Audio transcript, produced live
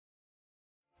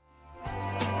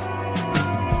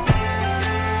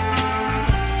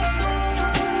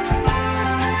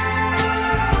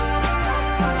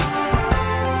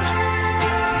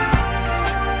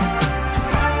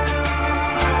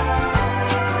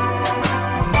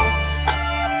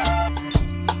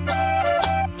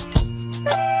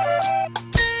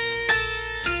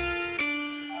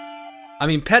I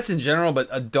mean, pets in general, but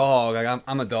a dog. Like,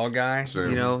 I'm a dog guy.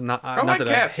 Same. You know, not like that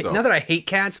cats, though. not that I hate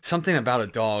cats. Something about a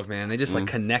dog, man. They just like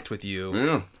connect with you.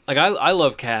 Yeah. Like I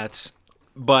love cats,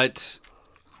 but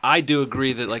I do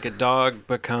agree that like a dog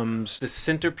becomes the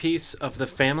centerpiece of the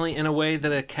family in a way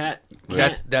that a cat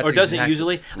can't, That's or doesn't exactly-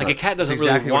 usually. Like a cat doesn't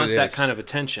exactly really what want it that is. kind of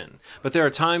attention. But there are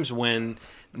times when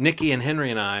Nikki and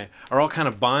Henry and I are all kind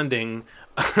of bonding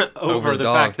over the the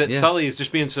dog, fact that yeah. Sully is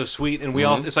just being so sweet, and we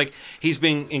all, it's like he's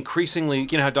being increasingly,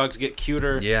 you know how dogs get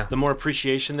cuter, Yeah. the more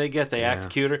appreciation they get, they act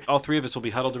cuter. All three of us will be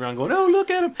huddled around going, oh,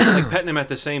 look at him, like petting him at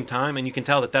the same time, and you can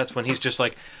tell that that's when he's just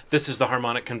like, this is the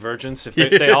harmonic convergence, if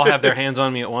they all have their hands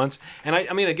on me at once. And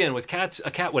I mean, again, with cats,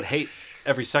 a cat would hate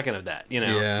every second of that, you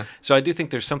know? Yeah. So I do think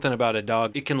there's something about a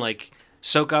dog, it can like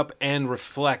soak up and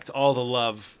reflect all the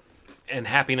love and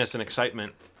happiness and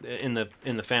excitement in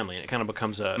the family. It kind of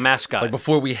becomes a mascot. Like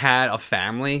before we had a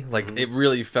family, like it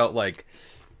really felt like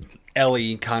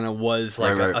Ellie kind of was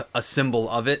like Right. A symbol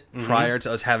of it prior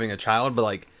to us having a child. But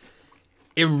like,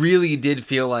 it really did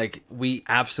feel like we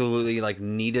absolutely like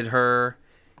needed her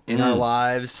in our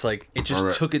lives. Like it just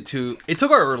Right.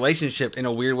 took our relationship in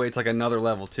a weird way to like another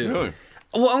level too. Really?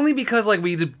 Well, only because like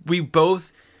we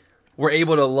both were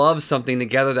able to love something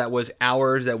together that was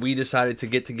ours, that we decided to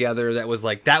get together, that was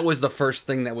the first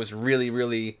thing that was really,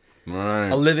 really Right.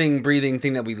 a living, breathing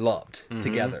thing that we loved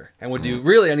together and would do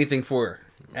really anything for her.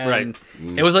 And Right.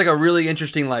 it was like a really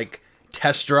interesting like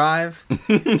test drive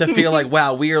to feel like,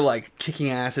 wow, we are like kicking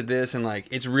ass at this, and like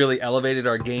it's really elevated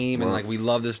our game, and like we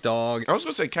love this dog. I was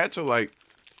gonna say cats are like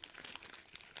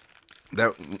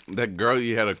that girl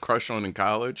you had a crush on in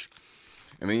college,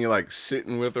 and then you're like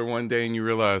sitting with her one day and you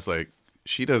realize like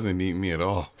she doesn't need me at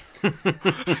all.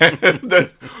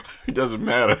 It doesn't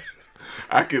matter.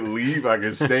 I could leave, I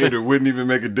could stay, it wouldn't even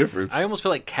make a difference. I almost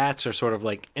feel like cats are sort of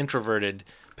like introverted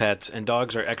pets and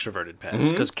dogs are extroverted pets,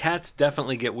 because cats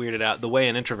definitely get weirded out the way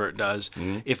an introvert does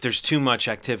if there's too much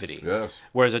activity. Yes.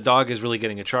 Whereas a dog is really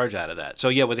getting a charge out of that. So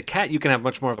yeah, with a cat you can have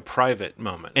much more of a private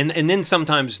moment. And then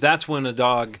sometimes that's when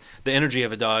the energy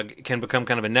of a dog can become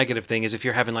kind of a negative thing, is if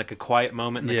you're having like a quiet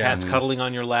moment and the cat's cuddling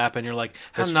on your lap and you're like,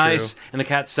 how That's nice, true. and the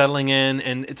cat's settling in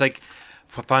and it's like,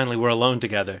 finally we're alone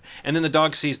together, and then the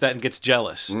dog sees that and gets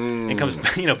jealous and comes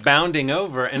bounding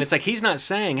over, and it's like he's not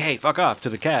saying hey fuck off to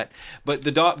the cat, but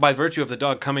the dog, by virtue of the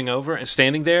dog coming over and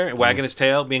standing there and wagging his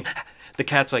tail, being the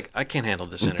cat's like, I can't handle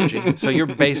this energy. So you're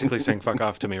basically saying fuck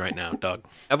off to me right now, dog.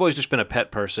 I've always just been a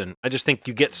pet person. I just think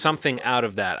you get something out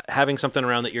of that, having something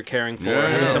around that you're caring for,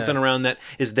 having something around that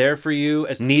is there for you,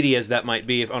 as needy as that might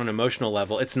be on an emotional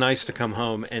level. It's nice to come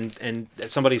home and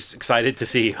somebody's excited to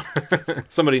see you.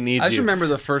 Somebody needs I just you. remember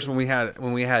the first when we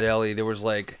had Ellie. There was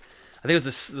like, I think it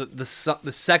was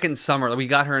the second summer. Like we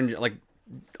got her in like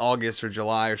August or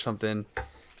July or something,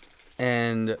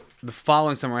 and the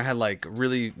following summer I had like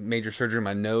really major surgery in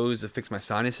my nose to fix my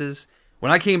sinuses.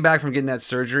 When I came back from getting that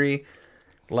surgery,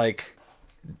 like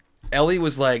Ellie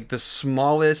was like the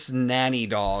smallest nanny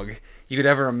dog you could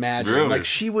ever imagine. Really? Like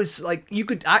she was like,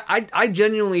 I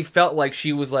genuinely felt like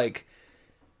she was like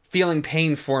feeling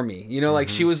pain for me. You know, like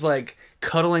she was like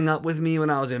cuddling up with me when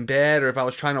I was in bed, or if I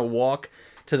was trying to walk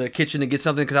to the kitchen to get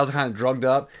something because I was kind of drugged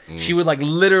up. She would like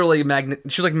literally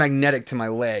she was like magnetic to my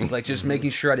leg, like just making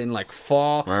sure I didn't like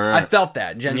fall. Right. I felt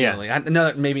that genuinely. I know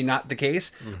that maybe not the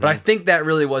case, but I think that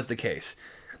really was the case.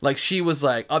 Like she was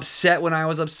like upset when I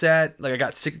was upset. Like I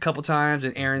got sick a couple times,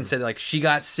 and Aaron said like she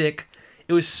got sick.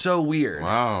 It was so weird.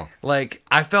 Wow. Like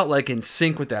I felt like in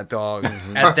sync with that dog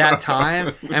at that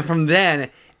time, and from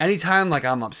then, anytime like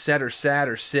I'm upset or sad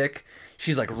or sick,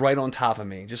 she's like right on top of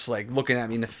me, just like looking at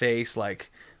me in the face, like,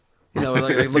 you know,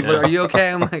 like are you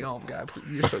okay? I'm like, oh god,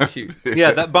 you're so cute.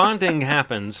 Yeah, that bonding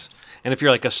happens. And if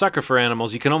you're like a sucker for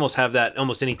animals, you can almost have that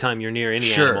almost any time you're near any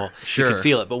Sure, animal. You sure. can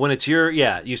feel it. But when it's you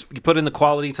put in the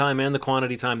quality time and the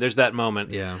quantity time, there's that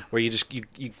moment where you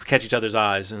catch each other's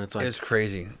eyes, and it's like, It's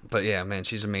crazy, but yeah, man,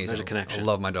 she's amazing. There's a connection. I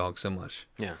love my dog so much.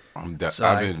 yeah.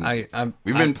 So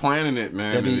We've been planning it,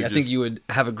 man. Debbie, and I think you would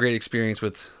have a great experience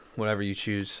with whatever you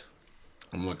choose.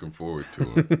 I'm looking forward to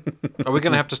it. Are we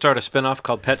going to have to start a spinoff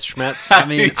called Pet Schmetz? I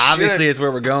mean, should. obviously, it's where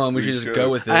we're going. We should just should. go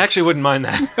with this. I actually wouldn't mind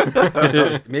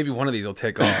that. Maybe one of these will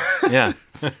take off. Yeah.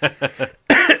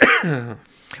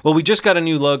 Well, we just got a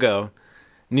new logo,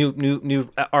 new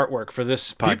artwork for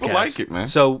this podcast. People like it, man.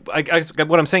 So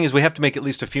what I'm saying is we have to make at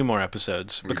least a few more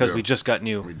episodes because do. we just got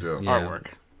new We do. artwork.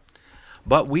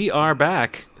 But we are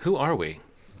back. Who are we?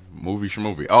 Movie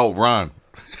schmovie. Oh, Ron.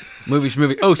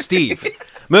 Movie. Oh, Steve.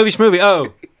 Movie schmovie.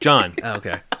 Oh, John. Oh,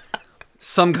 okay.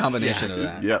 Some combination of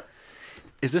that. Yep.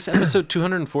 Is this episode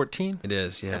 214? It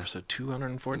is, yeah. Episode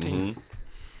 214.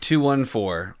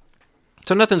 214.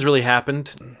 So nothing's really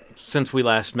happened since we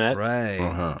last met. Right.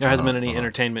 There hasn't been any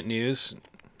entertainment news.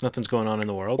 Nothing's going on in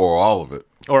the world. Or all of it.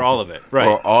 Or all of it,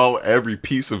 right. Or every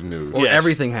piece of news. Or Yes.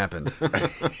 everything happened.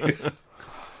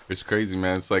 It's crazy,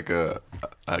 man. It's like a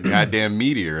goddamn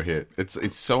meteor hit.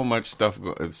 It's so much stuff.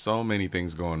 It's so many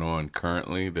things going on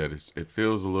currently that it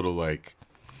feels a little like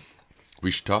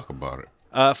we should talk about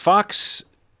it. Fox,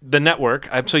 the network,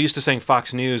 I'm so used to saying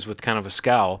Fox News with kind of a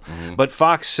scowl, but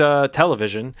Fox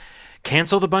Television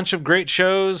canceled a bunch of great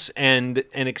shows and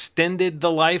extended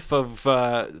the life of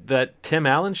that Tim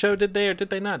Allen show, did they or did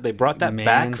they not? They brought that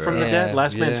back from the dead,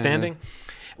 Last Man Standing,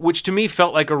 which to me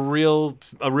felt like a real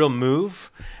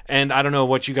move. And I don't know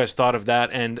what you guys thought of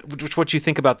that and what you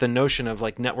think about the notion of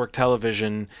like network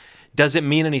television. Does it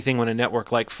mean anything when a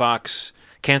network like Fox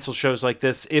cancels shows like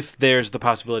this if there's the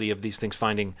possibility of these things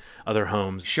finding other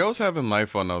homes? Shows having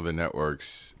life on other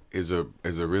networks is a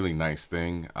really nice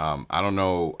thing. I don't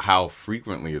know how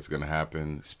frequently it's going to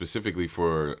happen, specifically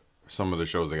for some of the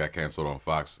shows that got canceled on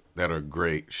Fox that are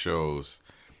great shows.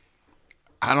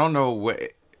 I don't know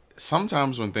what.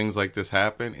 Sometimes when things like this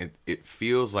happen, it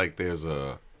feels like there's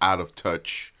a out of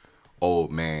touch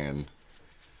old man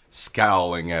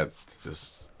scowling at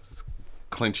this,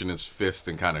 clenching his fist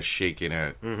and kind of shaking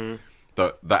at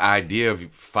the idea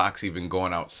of Fox even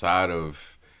going outside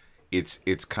of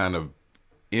its kind of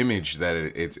image that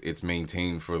it's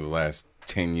maintained for the last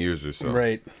 10 years or so.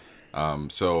 Right.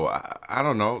 So I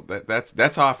don't know.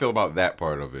 That's how I feel about that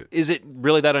part of it. Is it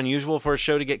really that unusual for a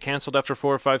show to get canceled after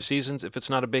 4 or 5 seasons if it's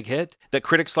not a big hit that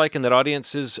critics like and that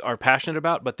audiences are passionate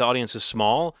about, but the audience is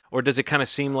small? Or does it kind of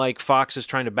seem like Fox is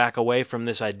trying to back away from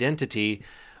this identity?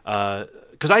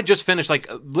 Because I just finished, like,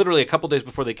 literally a couple days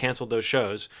before they canceled those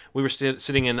shows, we were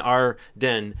sitting in our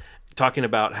den talking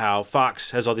about how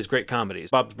Fox has all these great comedies,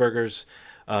 Bob's Burgers,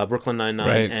 Brooklyn Nine-Nine,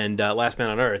 Right. and Last Man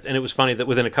on Earth. And it was funny that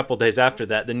within a couple days after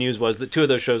that, the news was that 2 of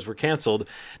those shows were canceled.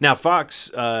 Now, Fox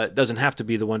doesn't have to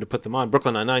be the one to put them on.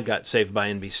 Brooklyn Nine-Nine got saved by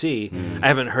NBC. I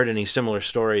haven't heard any similar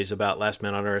stories about Last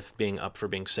Man on Earth being up for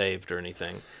being saved or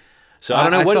anything. So I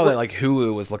don't know. I what, saw that like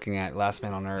Hulu was looking at Last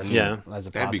Man on Earth as a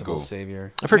That'd be possible cool.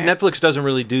 savior. I've heard Netflix doesn't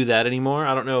really do that anymore.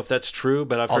 I don't know if that's true,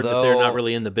 but I've heard that they're not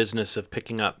really in the business of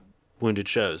picking up wounded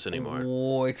shows anymore.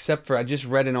 Well, except for I just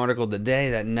read an article today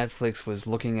that Netflix was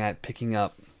looking at picking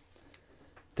up.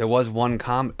 There was one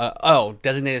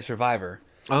Designated Survivor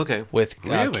Okay. with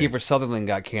Really? Kiefer Sutherland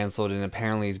got canceled and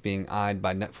apparently is being eyed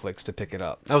by Netflix to pick it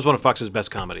up. That was one of Fox's best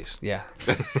comedies. Yeah,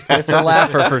 it's a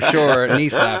laugher for sure, knee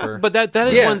slapper. But that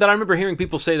is Yeah. one that I remember hearing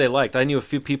people say they liked. I knew a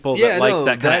few people that liked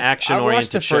that kind of action-oriented I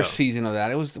watched the show. first season of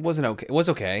that. It wasn't okay. It was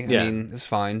okay. Yeah. I mean, it was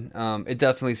fine. It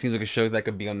definitely seems like a show that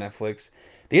could be on Netflix.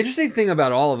 The interesting thing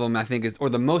about all of them, I think, or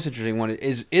the most interesting one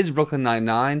is Brooklyn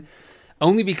Nine-Nine,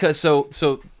 only because so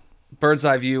Bird's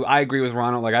Eye View. I agree with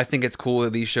Ronald. Like, I think it's cool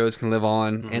that these shows can live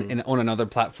on and on another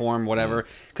platform, whatever.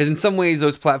 Because in some ways,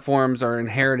 those platforms are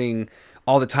inheriting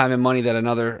all the time and money that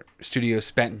another studio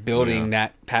spent building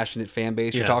that passionate fan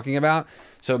base you're talking about.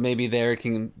 So maybe they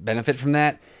can benefit from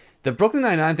that. The Brooklyn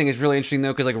Nine-Nine thing is really interesting,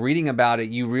 though, because like reading about it,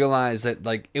 you realize that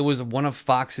like it was one of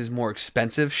Fox's more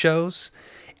expensive shows.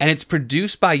 And it's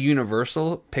produced by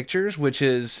Universal Pictures, which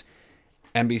is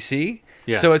NBC.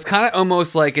 Yeah. So it's kind of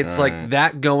almost like it's like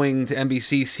that going to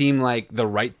NBC seemed like the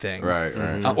right thing. Right.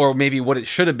 Or maybe what it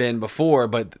should have been before,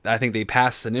 but I think they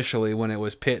passed initially when it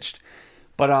was pitched.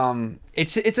 But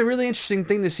it's a really interesting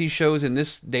thing to see shows in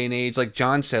this day and age, like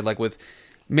John said, like with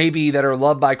maybe that are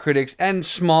loved by critics and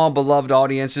small beloved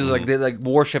audiences, like they like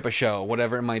worship a show,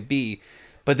 whatever it might be.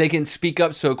 But they can speak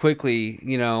up so quickly,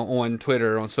 you know, on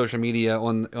Twitter, on social media,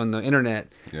 on the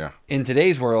internet, in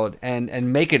today's world,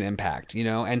 and make an impact, you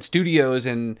know. And studios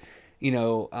and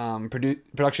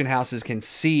production houses can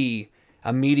see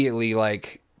immediately,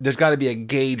 like, there's got to be a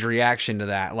gauge reaction to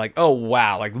that, like, oh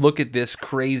wow, like look at this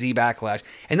crazy backlash,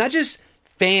 and not just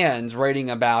fans writing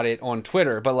about it on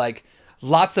Twitter, but like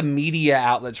lots of media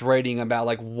outlets writing about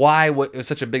like why it was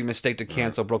such a big mistake to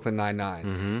cancel Brooklyn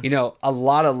Nine-Nine. You know, a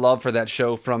lot of love for that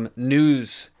show from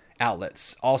news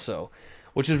outlets also,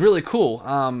 which is really cool.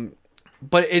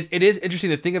 But it is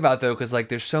interesting to think about, though, because like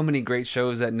there's so many great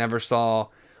shows that never saw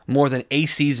more than a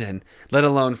season, let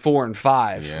alone 4 and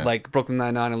 5, like Brooklyn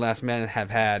Nine-Nine and Last Man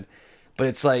have had. But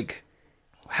it's like,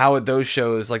 how would those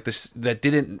shows like this that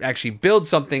didn't actually build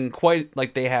something quite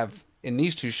like they have in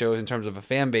these 2 shows in terms of a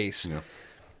fan base,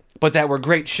 but that were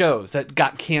great shows that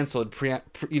got canceled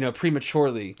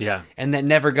prematurely, and that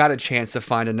never got a chance to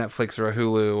find a Netflix or a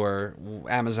Hulu or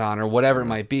Amazon or whatever it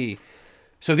might be.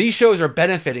 So these shows are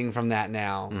benefiting from that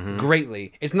now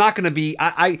greatly. It's not going to be.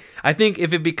 I think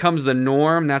if it becomes the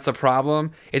norm, that's a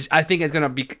problem. I think it's going to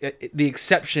be the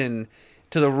exception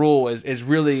to the rule is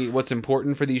really what's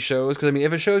important for these shows. Because I mean,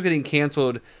 if a show is getting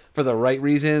canceled for the right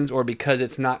reasons, or because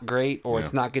it's not great, or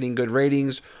it's not getting good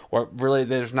ratings, or really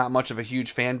there's not much of a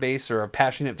huge fan base or a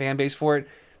passionate fan base for it,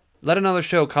 let another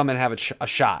show come and have a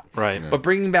shot. Right. But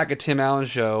bringing back a Tim Allen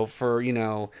show for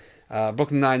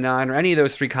Brooklyn Nine-Nine or any of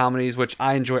those 3 comedies, which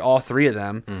I enjoy all 3 of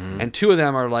them, and 2 of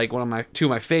them are like two of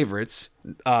my favorites,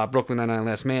 Brooklyn Nine-Nine,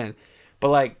 Last Man. But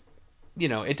like,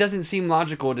 it doesn't seem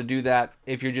logical to do that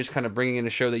if you're just kind of bringing in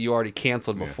a show that you already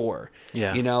canceled before.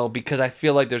 Yeah. Because I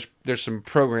feel like there's some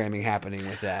programming happening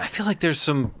with that. I feel like there's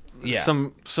some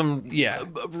Yeah.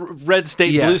 red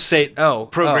state, blue state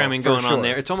programming for going sure. on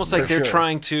there. It's almost like For they're sure.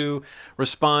 trying to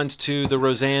respond to the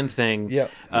Roseanne thing.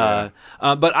 Yep.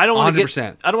 But I don't want to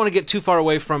 100%. I don't want to get too far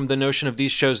away from the notion of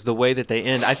these shows the way that they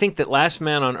end. I think that Last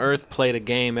Man on Earth played a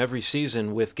game every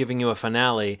season with giving you a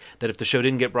finale that if the show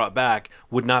didn't get brought back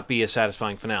would not be a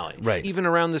satisfying finale. Right. Even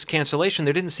around this cancellation,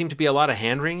 there didn't seem to be a lot of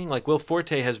hand-wringing. Like Will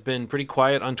Forte has been pretty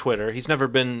quiet on Twitter. He's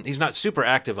not super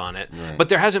active on it. Right. But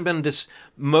there hasn't been this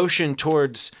motion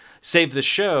towards save the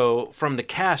show from the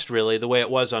cast, really, the way it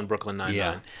was on Brooklyn Nine-Nine.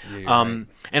 Yeah, you're right.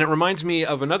 And it reminds me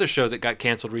of another show that got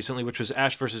canceled recently, which was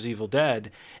Ash vs. Evil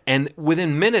Dead. And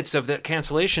within minutes of that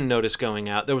cancellation notice going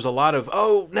out, there was a lot of,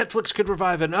 Netflix could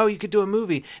revive it, and you could do a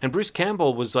movie. And Bruce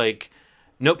Campbell was like,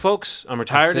 nope, folks, I'm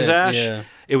retired That's as it, Ash. yeah.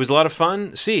 It was a lot of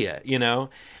fun. See ya,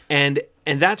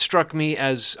 And that struck me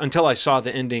as, until I saw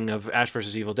the ending of Ash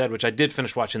vs. Evil Dead, which I did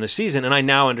finish watching the season, and I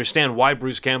now understand why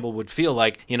Bruce Campbell would feel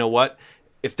like, you know what,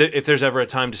 if there's ever a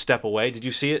time to step away. Did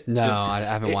you see it? No, I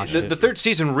haven't watched it. The 3rd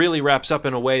season really wraps up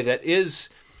in a way that is,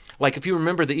 like, if you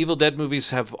remember, the Evil Dead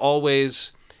movies have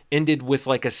always ended with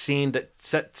like a scene that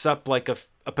sets up like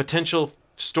a potential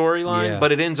storyline,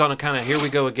 but it ends on a kind of here we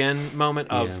go again moment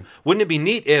of, wouldn't it be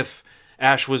neat if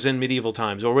Ash was in medieval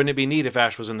times, or wouldn't it be neat if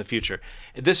Ash was in the future?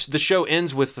 The show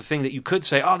ends with the thing that you could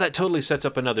say, that totally sets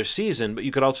up another season, but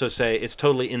you could also say it's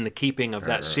totally in the keeping of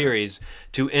that series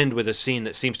to end with a scene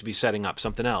that seems to be setting up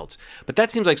something else. But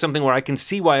that seems like something where I can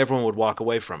see why everyone would walk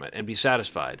away from it and be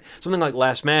satisfied. Something like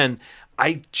Last Man,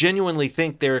 I genuinely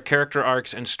think there are character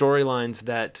arcs and storylines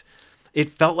that it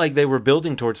felt like they were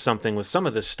building towards something with some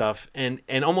of this stuff, and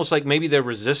almost like maybe they're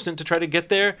resistant to try to get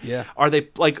there. Yeah. Are they,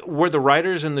 like, were the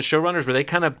writers and the showrunners, were they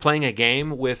kind of playing a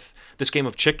game with this game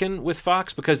of chicken with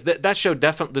Fox? Because that show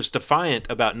definitely was defiant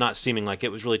about not seeming like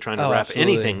it was really trying to wrap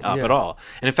absolutely. anything up at all.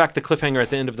 And in fact, the cliffhanger at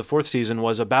the end of the 4th season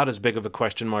was about as big of a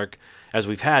question mark as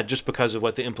we've had, just because of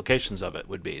what the implications of it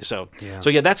would be. So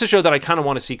that's a show that I kind of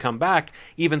want to see come back,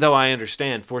 even though I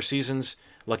understand 4 seasons,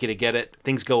 lucky to get it.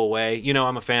 Things go away.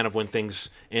 I'm a fan of when things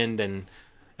end, and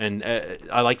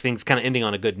I like things kind of ending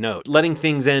on a good note. Letting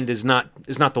things end is not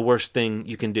the worst thing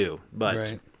you can do.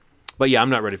 But yeah, I'm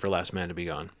not ready for Last Man to be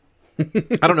gone.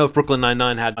 I don't know if Brooklyn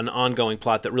Nine-Nine had an ongoing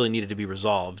plot that really needed to be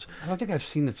resolved. I don't think I've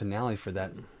seen the finale for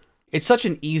that. It's such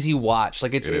an easy watch.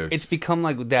 Like it's become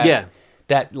like that. Yeah.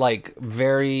 That like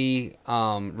very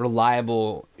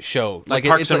reliable show, Like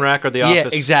Parks and Rec or The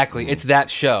Office. Yeah, exactly. It's that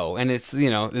show, and it's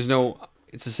there's no.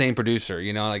 It's the same producer,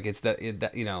 like it's that.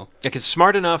 Like it's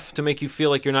smart enough to make you feel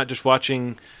like you're not just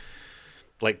watching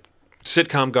like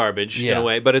sitcom garbage in a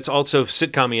way, but it's also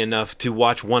sitcom-y enough to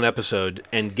watch one episode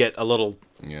and get a little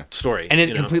story. And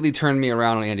it completely turned me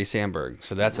around on Andy Samberg,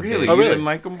 so that's a Really? big. You didn't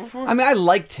like him before? I mean, I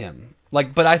liked him,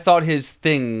 but I thought his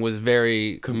thing was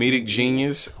very comedic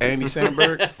genius, Andy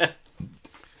Samberg.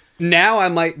 Now I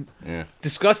might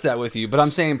discuss that with you, but I'm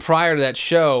saying prior to that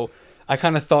show, I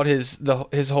kind of thought his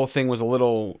whole thing was a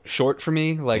little short for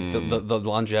me, like the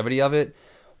longevity of it.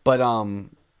 But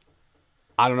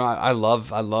I don't know. I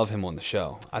love him on the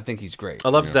show. I think he's great. I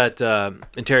loved that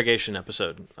interrogation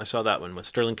episode. I saw that one with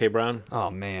Sterling K. Brown. Oh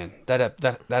man, that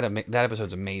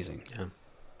episode's amazing. Yeah.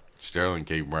 Sterling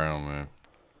K. Brown, man.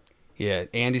 Yeah,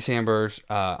 Andy Samberg,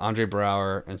 Andre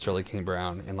Braugher, and Sterling K.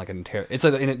 Brown in like it's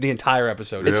like the entire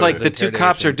episode. It's like the 2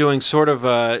 cops are doing sort of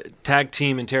a tag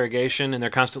team interrogation, and they're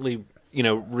constantly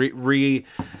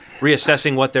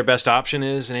reassessing what their best option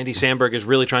is. And Andy Samberg is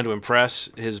really trying to impress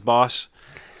his boss.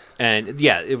 And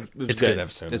yeah, it's good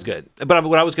episode. It's good. But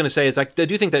what I was going to say is I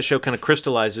do think that show kind of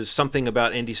crystallizes something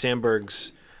about Andy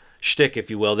Samberg's shtick, if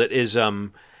you will, that is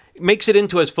makes it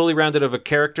into as fully rounded of a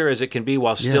character as it can be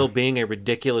while still being a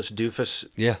ridiculous doofus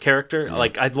character. Yeah.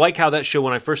 Like I like how that show,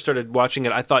 when I first started watching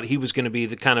it, I thought he was going to be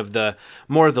the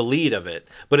more of the lead of it.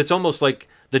 But it's almost like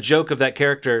the joke of that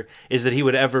character is that he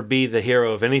would ever be the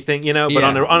hero of anything, But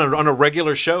on a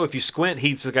regular show, if you squint,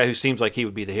 he's the guy who seems like he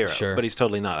would be the hero. Sure. But he's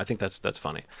totally not. I think that's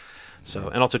funny. So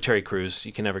and also Terry Crews,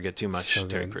 you can never get too much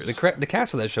Terry Crews. The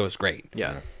cast of that show is great.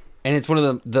 Yeah. And it's one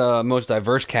of the most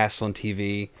diverse casts on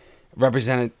TV,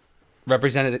 represented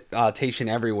representation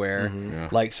everywhere. Yeah.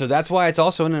 Like, so that's why it's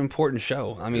also an important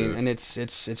show. I mean, is. and it's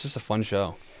just a fun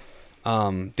show.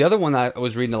 The other one that I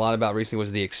was reading a lot about recently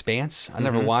was The Expanse. I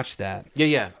never watched that,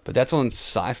 Yeah. but that's on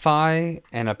Sci-Fi,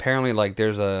 and apparently, like,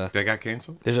 there's a got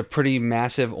canceled? pretty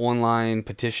massive online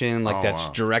petition, like, Oh, that's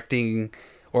wow. directing,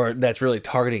 or that's really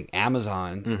targeting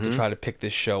Amazon to try to pick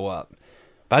this show up.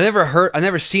 But I've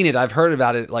never seen it. I've heard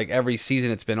about it like every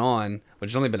season it's been on,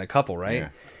 which has only been a couple, right? Yeah.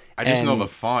 I just know And- the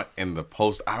font and the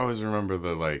post. I always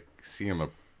remember seeing the.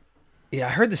 Yeah,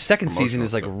 I heard the second season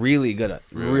is like Promotional really good,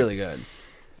 really good.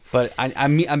 But I've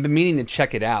been meaning to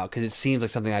check it out because it seems like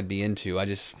something I'd be into.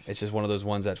 It's just one of those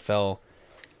ones that fell.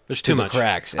 There's too through the much.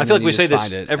 cracks, I and feel then like we you say just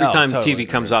this find it. every Oh, time totally. TV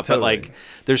comes up, Totally. but like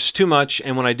there's too much.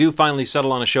 And when I do finally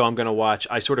settle on a show I'm going to watch,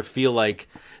 I sort of feel like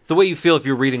it's the way you feel if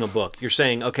you're reading a book. You're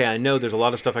saying, okay, I know there's a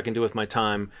lot of stuff I can do with my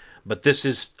time, but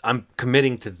I'm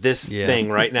committing to this thing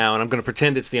right now, and I'm going to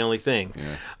pretend it's the only thing.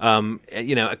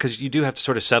 Because you do have to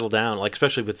sort of settle down, like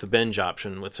especially with the binge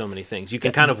option with so many things. You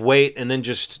can kind of wait and then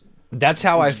just. That's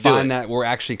how I Just do find it. that we're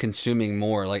actually consuming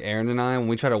more. Like Aaron and I, when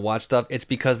we try to watch stuff, it's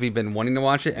because we've been wanting to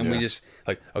watch it, and we Yeah. just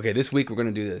like, okay, this week we're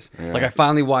gonna do this. Like I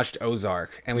finally watched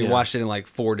Ozark, and we watched it in like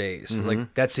 4 days. It's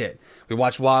like that's it. We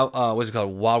watched what's it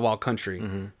called, Wild Wild Country,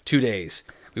 2 days.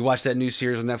 We watched that new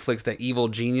series on Netflix, The Evil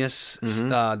Genius, was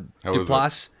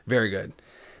Duplass, very good.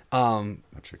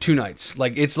 2 nights.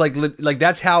 Like it's like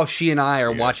that's how she and I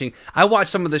are watching. I watch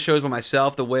some of the shows by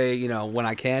myself the way, when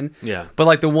I can. Yeah. But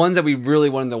like the ones that we really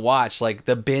wanted to watch, like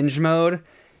the binge mode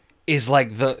is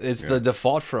like the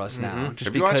default for us now. Just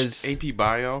Have you because watched AP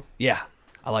Bio? yeah,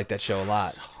 I like that show a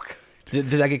lot. Did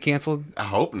that get canceled? I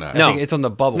hope not. No. I think it's on the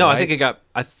bubble. No, right? I think it got.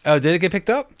 Oh, did it get picked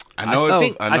up? I know I it's.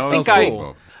 think- I know I think it's I-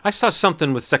 cool. I saw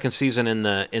something with second season in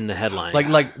the headline.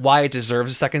 Like why it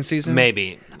deserves a second season?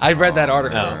 maybe I read that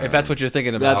article. no. If that's what you're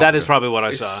thinking about. that is probably what I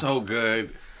It's saw. so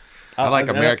good. I like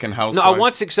that- American Housewives. No, I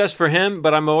want success for him,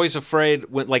 but I'm always afraid.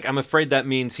 I'm afraid that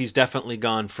means he's definitely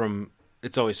gone from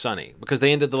It's Always Sunny because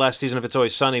they ended the last season of It's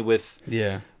Always Sunny with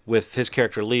his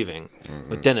character leaving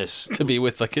with Dennis. to be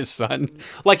with like his son.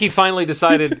 Like he finally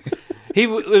decided. It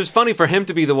was funny for him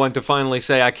to be the one to finally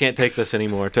say, "I can't take this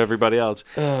anymore" to everybody else.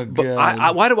 Oh, But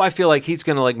God. why do I feel like he's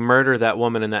going to like murder that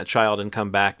woman and that child and come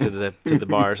back to the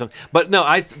bar or something? But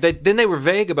no, then they were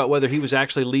vague about whether he was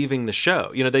actually leaving the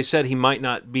show. They said he might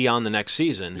not be on the next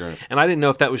season, Right. and I didn't know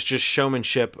if that was just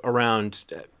showmanship around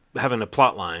having a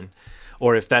plot line,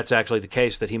 or if that's actually the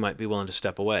case that he might be willing to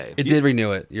step away. It did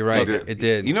renew it. You're right. Okay. It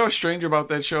did. You know what's strange about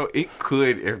that show? It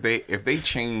could, if they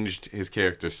changed his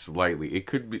character slightly, it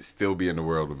could still be in the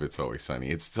world of It's Always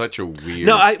Sunny. It's such a weird.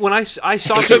 No, when I saw It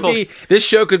could people. be, this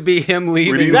show could be him When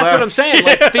he leaving. That's left. what I'm saying.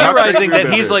 Like theorizing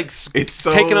that he's like It's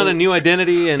so- taking on a new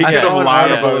identity, and I Yeah. saw a Yeah. lot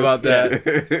Yeah. about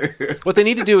that. what they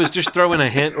need to do is just throw in a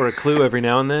hint or a clue every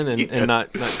now and then, and not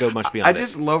go much beyond I it.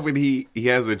 just love when he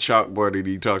has a chalkboard and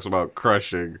he talks about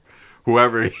crushing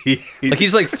whoever he. Like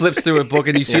he's like flips through a book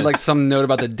and you see like some note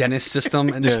about the dentist system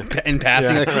and just in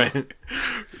passing, like, right.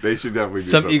 They should definitely do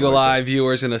some something eagle like eye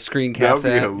viewers in a screen That cap would be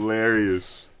that.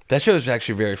 hilarious. That show is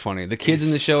actually very funny. The kids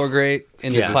in the show are great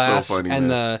in the Kids are so class, funny, and man.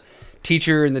 the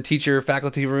teacher in the teacher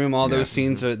faculty room. All those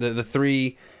scenes are the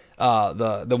three,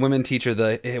 the women teacher,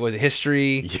 it was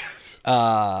history, Yes.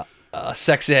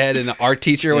 sex ed, and the art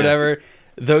teacher or whatever.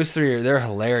 Those three they're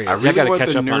hilarious. I really gotta want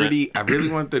catch the up on it. nerdy. I really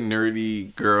want the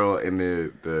nerdy girl and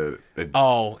the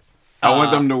oh, I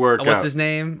want them to work what's out. his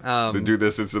name? The dude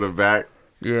that sits in the back.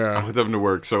 I Yeah, want them to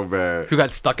work so bad. who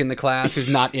got stuck in the class? Who's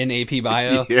not in AP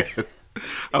Bio? Yeah.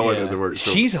 I want Yeah. them to work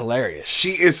so She's hilarious. She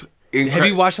is Have you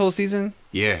incredible. watched the whole season?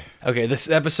 Yeah. Okay, this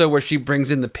episode where she brings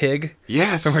in the pig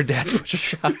Yes. from her dad's butcher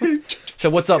shop. So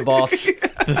what's up, boss?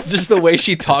 Just the way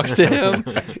she talks to him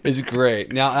is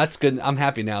great. Now that's good. I'm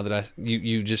happy now that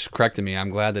you just corrected me. I'm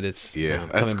glad that it's Yeah,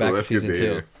 that's coming cool. back to That's good season to 2.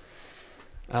 hear.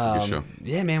 That's a good show.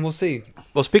 Yeah, man, we'll see.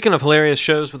 Well, speaking of hilarious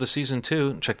shows with a season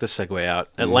 2, check this segue out.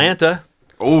 Atlanta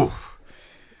Oh,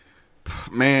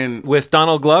 man. with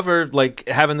Donald Glover like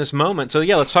having this moment. So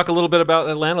yeah, let's talk a little bit about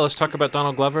Atlanta. Let's talk about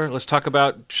Donald Glover. Let's talk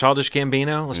about Childish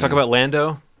Gambino. Let's talk about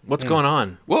Lando. What's going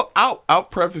on? Well, I'll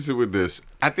preface it with this.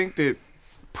 I think that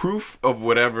proof of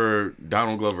whatever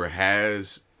Donald Glover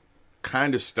has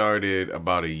kind of started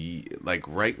about like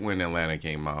right when Atlanta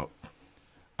came out.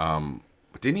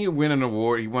 Didn't he win an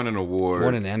award? He won an award.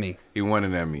 Won an Emmy. He won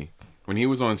an Emmy. When he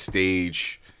was on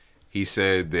stage, he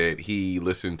said that he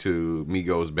listened to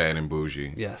Migos' Bad and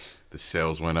Bougie. Yes. The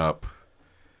sales went up.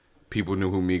 People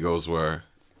knew who Migos were.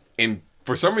 And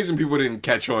for some reason, people didn't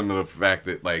catch on to the fact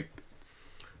that, like,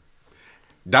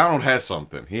 Donald has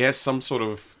something. He has some sort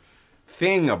of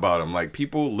thing about him. Like,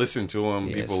 people listen to him.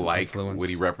 He has People some like influence. what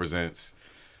he represents.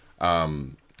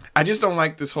 I just don't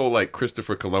like this whole like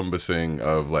Christopher Columbusing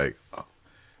of like,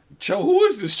 who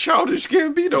is this Childish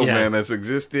Gambino man that's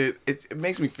existed? It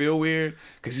makes me feel weird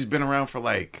because he's been around for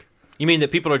like. You mean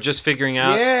that people are just figuring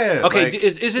out? Yeah. Okay, like,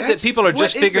 is it that people are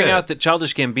just figuring that? out that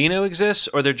Childish Gambino exists,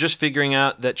 or they're just figuring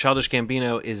out that Childish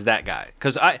Gambino is that guy?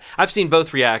 Because I've seen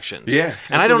both reactions. Yeah.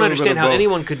 And I don't understand how both.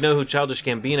 anyone could know who Childish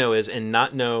Gambino is and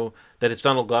not know that it's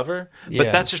Donald Glover. But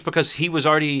Yeah. that's just because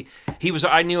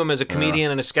I knew him as a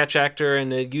comedian and a sketch actor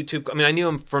and a YouTube. I mean, I knew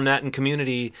him from that in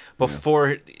Community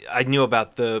before I knew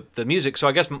about the music. So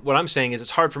I guess what I'm saying is it's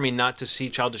hard for me not to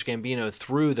see Childish Gambino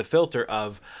through the filter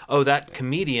of, that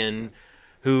comedian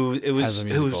who has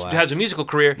a musical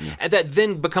career, and that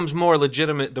then becomes more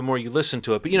legitimate the more you listen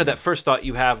to it. But that first thought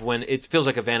you have when it feels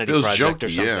like a vanity project jokey, or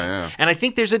something. yeah. And I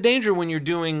think there's a danger when you're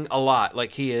doing a lot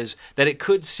like he is, that it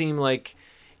could seem like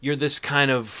you're this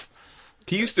kind of...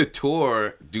 He used to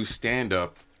tour, do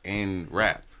stand-up, and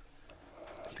rap.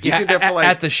 He Yeah, did that for like...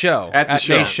 at the show. At the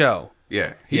show. A show.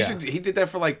 Yeah. He did that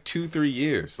for like 2-3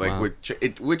 years. Like,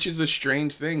 which is a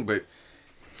strange thing, but...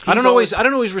 I don't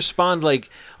always respond like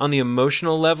on the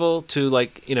emotional level to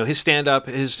like his stand up,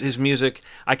 his music.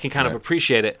 I can kind of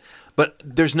appreciate it, but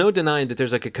there's no denying that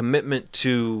there's like a commitment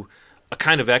to a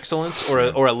kind of excellence or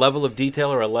a level of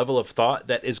detail or a level of thought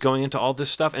that is going into all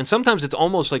this stuff. And sometimes it's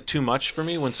almost like too much for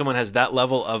me when someone has that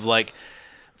level of like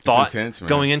thought intense,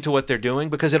 going into what they're doing,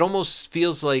 because it almost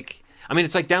feels like, I mean,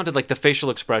 it's like down to like the facial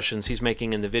expressions he's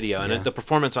making in the video, and the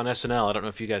performance on SNL. I don't know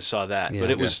if you guys saw that,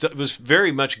 but it was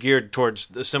very much geared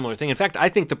towards a similar thing. In fact, I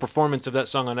think the performance of that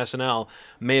song on SNL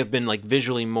may have been like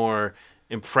visually more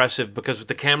impressive because with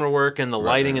the camera work and the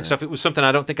lighting and stuff, it was something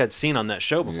I don't think I'd seen on that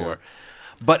show before.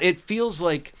 Yeah. But it feels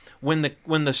like when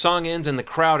the song ends and the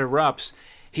crowd erupts,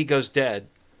 he goes dead.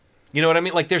 You know what I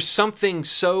mean? Like there's something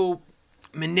so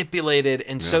manipulated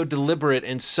and so deliberate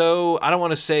and so, I don't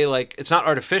want to say like it's not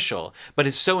artificial, but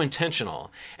it's so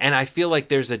intentional. And I feel like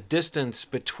there's a distance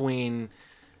between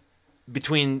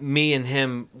me and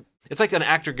him. It's like an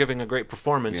actor giving a great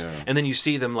performance, and then you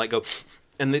see them like go,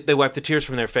 and they wipe the tears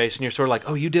from their face, and you're sort of like,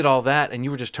 oh, you did all that, and you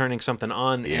were just turning something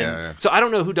on. Yeah. So I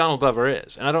don't know who Donald Glover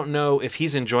is, and I don't know if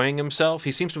he's enjoying himself.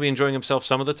 He seems to be enjoying himself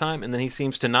some of the time, and then he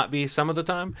seems to not be some of the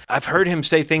time. I've heard him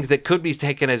say things that could be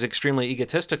taken as extremely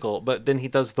egotistical, but then he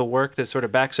does the work that sort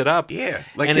of backs it up. Yeah,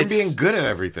 like and him being good at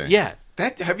everything. Yeah.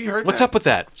 Have you heard What's that? up with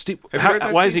that, Steve? Have you heard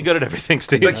that, why is Steve? he good at everything,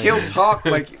 Steve? Like he'll talk,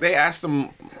 like they asked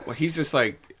him, he's just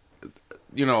like,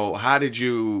 how did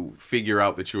you figure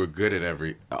out that you were good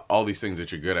at all these things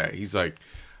that you're good at? He's like,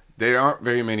 there aren't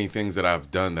very many things that I've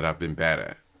done that I've been bad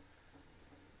at.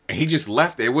 And he just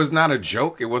left it. It was not a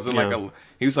joke. It wasn't like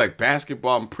he was like,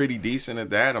 basketball, I'm pretty decent at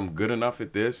that. I'm good enough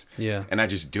at this. Yeah. And I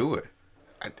just do it.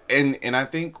 And I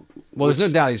think... Well, there's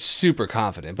no doubt he's super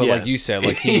confident. But like you said,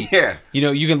 like he...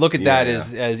 you can look at that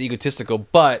as egotistical,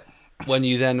 but... when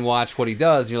you then watch what he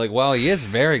does, you're like, well, he is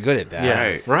very good at that.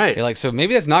 Yeah, right. You're like, so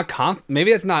maybe that's not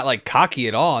like cocky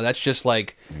at all. That's just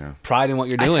like pride in what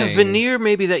you're doing. It's a veneer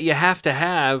maybe that you have to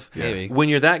have Maybe. when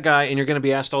you're that guy and you're going to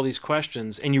be asked all these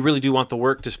questions, and you really do want the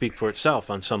work to speak for itself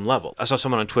on some level. I saw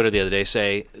someone on Twitter the other day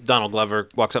say, Donald Glover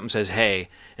walks up and says, hey,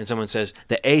 and someone says,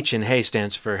 the H in hey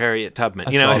stands for Harriet Tubman.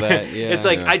 I saw that, yeah. It's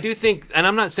like, I do think, and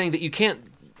I'm not saying that you can't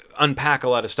unpack a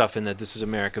lot of stuff in that This Is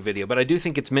America video, but I do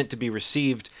think it's meant to be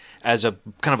received as a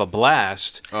kind of a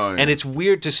blast. And it's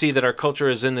weird to see that our culture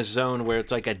is in this zone where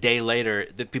it's like a day later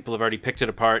that people have already picked it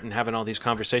apart and having all these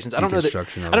conversations. I don't know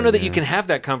that you can have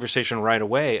that conversation right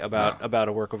away about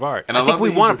a work of art. And I think we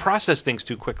want to process things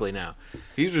too quickly now.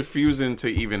 He's refusing to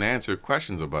even answer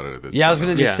questions about it at this point. Yeah, I was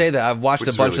going to just say that. I've watched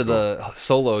a bunch really of the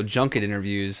solo junket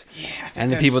interviews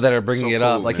and the that's people that are bringing so it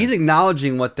up. cool, like, man. he's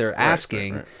acknowledging what they're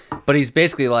asking, right. but he's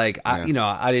basically like, I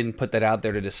didn't put that out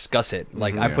there to discuss it.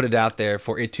 Like, I put it out there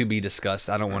for it to be discussed.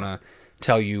 I don't want to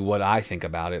tell you what I think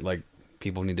about it. Like,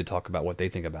 people need to talk about what they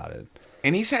think about it.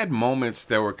 And he's had moments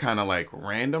that were kind of like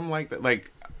random like that.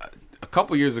 Like a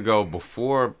couple years ago,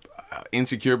 before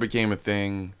Insecure became a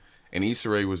thing and Issa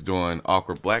Rae was doing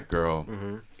Awkward Black Girl,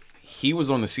 he was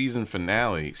on the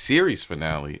series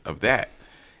finale of that,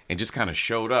 and just kind of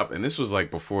showed up. And this was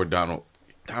like before Donald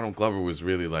Glover was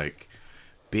really like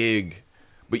big,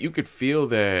 but you could feel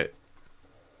that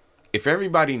if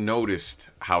everybody noticed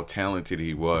how talented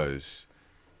he was,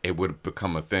 it would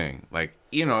become a thing. Like,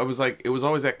 it was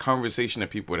always that conversation that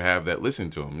people would have that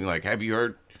listened to him. You're like, have you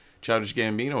heard Childish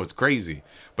Gambino? It's crazy.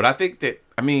 But I think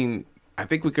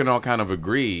we can all kind of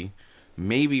agree,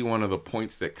 maybe one of the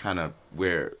points that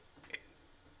where it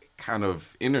kind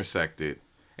of intersected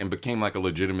and became like a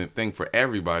legitimate thing for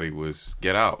everybody was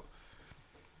Get Out.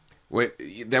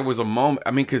 There was a moment,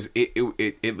 because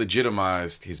it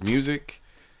legitimized his music.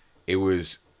 It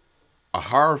was a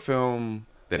horror film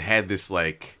that had this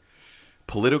like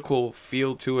political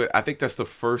feel to it. I think that's the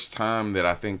first time that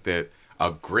I think that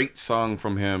a great song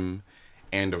from him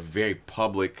and a very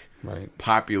public,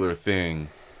 popular thing.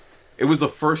 It was the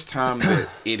first time that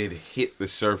it had hit the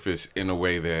surface in a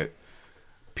way that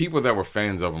people that were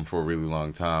fans of him for a really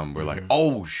long time were like,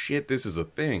 oh shit, this is a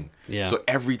thing. Yeah. So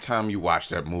every time you watch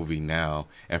that movie now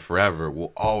and forever,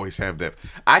 we'll always have that.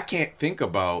 I can't think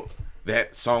about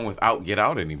that song without Get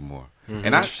Out anymore.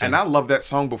 And I love that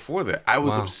song before that. I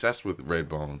was obsessed with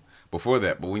Redbone before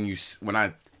that. But when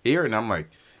I hear it, I'm like,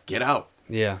 Get Out.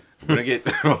 Yeah. When I get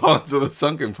onto the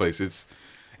sunken place, it's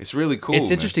really cool.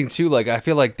 It's interesting too. Like I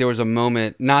feel like there was a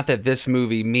moment. Not that this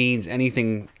movie means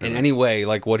anything in any way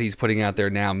like what he's putting out there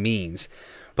now means,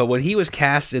 but when he was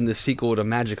cast in the sequel to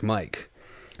Magic Mike,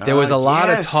 there was a lot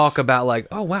of talk about like,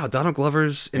 oh wow, Donald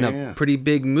Glover's in a pretty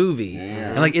big movie,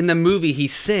 and like in the movie he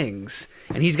sings,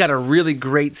 and he's got a really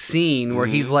great scene where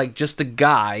he's like just a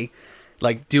guy.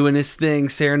 Like doing his thing,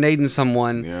 serenading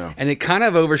someone, and it kind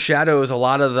of overshadows a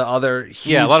lot of the other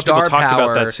huge a lot of star people talked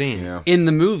power about that scene in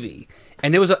the movie,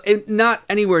 and it was not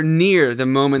anywhere near the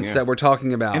moments that we're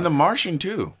talking about. in The Martian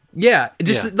too. Yeah,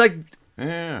 just like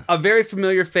Yeah. a very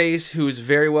familiar face who is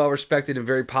very well respected and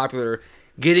very popular,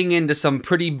 getting into some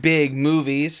pretty big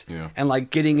movies and like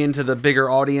getting into the bigger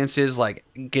audiences, like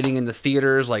getting into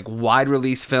theaters, like wide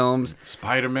release films.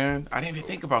 Spider-Man. I didn't even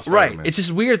think about Spider-Man. Right. It's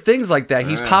just weird things like that.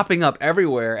 He's popping up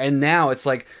everywhere, and now it's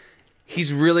like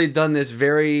he's really done this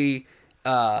very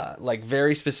like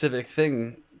very specific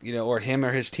thing, you know, or him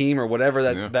or his team or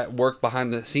whatever that work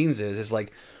behind the scenes is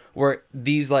like where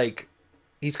these like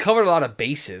he's covered a lot of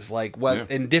bases, like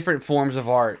in different forms of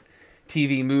art.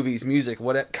 TV, movies, music,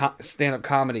 stand-up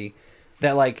comedy,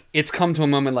 that like it's come to a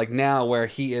moment like now where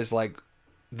he is like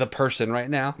the person right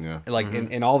now, like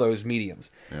in all those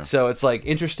mediums. So it's like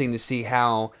interesting to see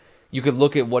how you could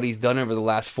look at what he's done over the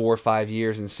last 4 or 5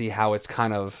 years and see how it's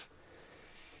kind of,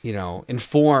 you know,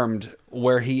 informed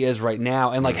where he is right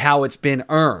now and like how it's been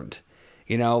earned.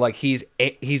 You know, like he's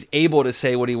able to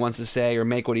say what he wants to say or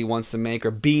make what he wants to make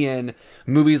or be in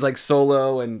movies like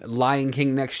Solo and Lion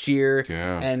King next year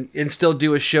and still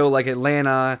do a show like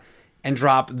Atlanta and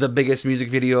drop the biggest music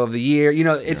video of the year. You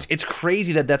know, it's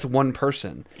crazy that that's one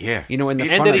person. Yeah. You know, in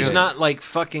the and that he's not like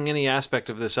fucking any aspect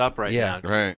of this up right now.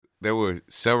 Right. There were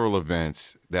several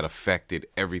events that affected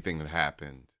everything that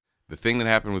happened. The thing that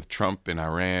happened with Trump and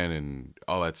Iran and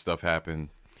all that stuff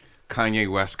happened.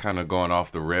 Kanye West kind of going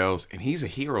off the rails, and he's a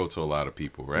hero to a lot of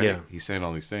people, right? Yeah. He's saying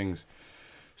all these things.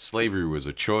 Slavery was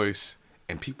a choice,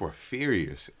 and people are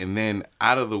furious. And then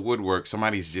out of the woodwork,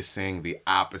 somebody's just saying the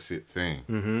opposite thing.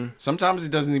 Mm-hmm. Sometimes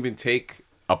it doesn't even take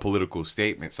a political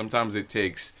statement. Sometimes it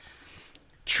takes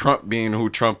Trump being who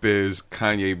Trump is,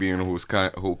 Kanye being who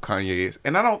Kanye is.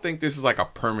 And I don't think this is like a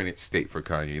permanent state for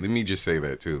Kanye. Let me just say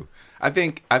that too. I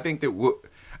think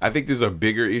there's a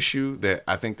bigger issue that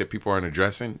I think that people aren't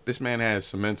addressing. This man has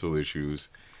some mental issues,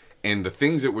 and the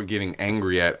things that we're getting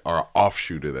angry at are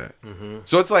offshoot of that. Mm-hmm.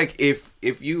 So it's like if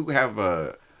you have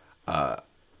a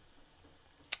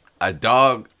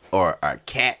dog or a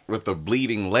cat with a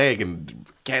bleeding leg and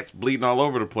cat's bleeding all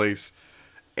over the place,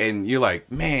 and you're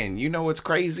like, man, you know what's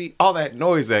crazy? All that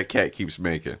noise that cat keeps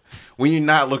making. When you're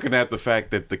not looking at the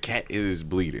fact that the cat is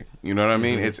bleeding. You know what I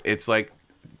mean? It's like,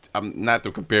 I'm not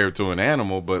to compare it to an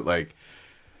animal, but like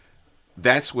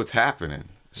that's what's happening.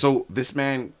 So this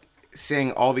man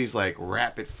saying all these like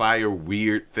rapid fire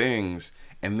weird things,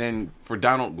 and then for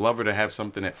Donald Glover to have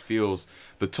something that feels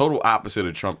the total opposite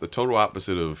of Trump, the total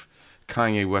opposite of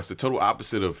Kanye West, the total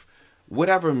opposite of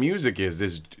whatever music is,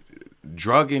 this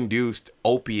drug induced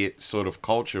opiate sort of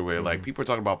culture where like people are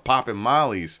talking about popping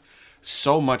mollies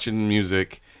so much in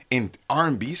music. In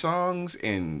R&B songs,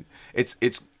 and it's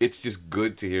just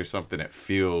good to hear something that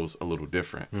feels a little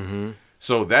different. Mm-hmm.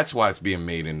 So that's why it's being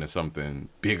made into something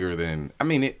bigger than. I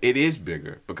mean, it is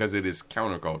bigger because it is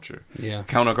counterculture. Yeah,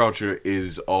 counterculture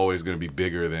is always going to be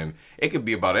bigger than. It could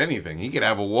be about anything. He could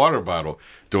have a water bottle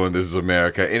doing "This Is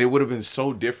America," and it would have been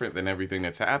so different than everything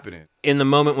that's happening. In the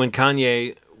moment when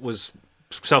Kanye was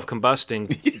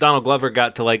self-combusting, Donald Glover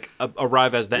got to like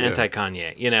arrive as the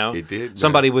anti-Kanye, you know? It did.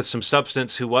 Somebody with some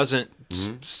substance who wasn't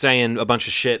saying a bunch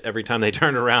of shit every time they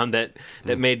turned around that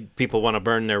made people want to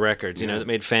burn their records, you know, that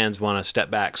made fans want to step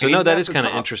back. So no, that is kind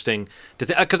of interesting to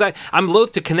because I'm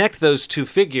loath to connect those two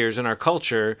figures in our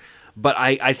culture. But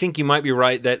I think you might be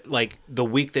right that like the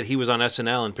week that he was on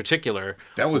SNL in particular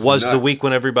was the week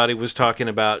when everybody was talking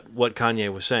about what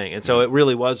Kanye was saying, and so it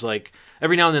really was like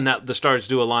every now and then that the stars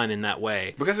do align in that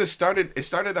way. Because it started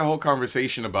the whole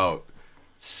conversation about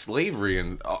slavery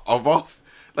and of all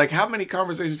Like, how many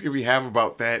conversations can we have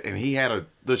about that? And he had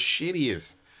the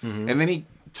shittiest. And then he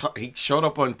showed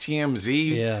up on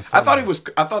TMZ. Yeah, I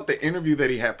thought the interview that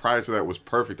he had prior to that was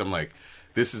perfect. I'm like,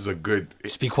 this is a good.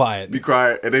 Just be quiet. Be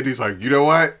quiet. And then he's like, you know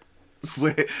what?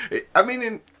 I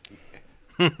mean,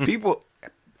 people.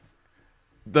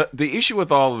 The issue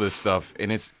with all of this stuff,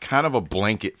 and it's kind of a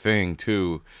blanket thing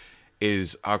too,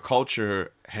 is our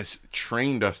culture has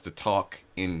trained us to talk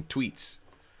in tweets.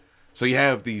 So you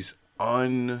have these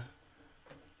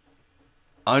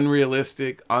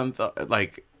unrealistic,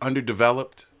 like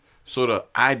underdeveloped sort of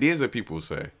ideas that people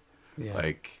say. Yeah.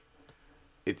 Like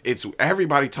it's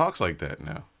everybody talks like that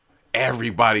now.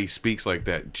 Everybody speaks like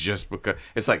that just because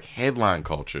it's like headline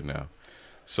culture now.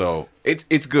 So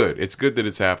it's good. It's good that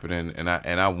it's happening, and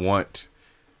I want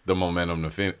the momentum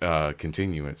to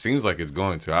continue. It seems like it's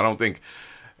going to. I don't think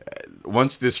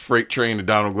once this freight train to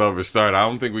Donald Glover started, I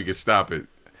don't think we can stop it.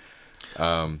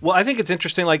 Well, I think it's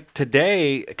interesting. Like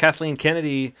today, Kathleen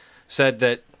Kennedy said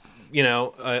that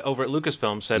over at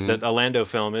Lucasfilm said that a Lando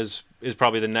film is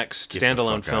probably the next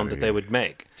standalone film that they would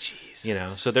make.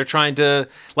 Jesus. So they're trying to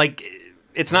like.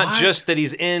 It's not just that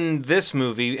he's in this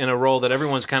movie in a role that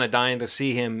everyone's kind of dying to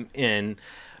see him in.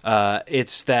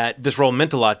 It's that this role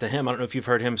meant a lot to him. I don't know if you've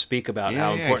heard him speak about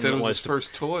how important it was his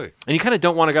first toy. And you kind of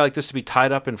don't want a guy like this to be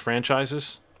tied up in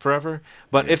franchises forever.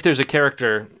 But if there's a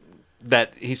character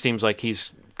that he seems like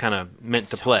he's kind of meant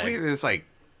to play. It's like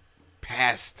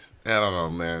past. I don't know,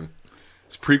 man.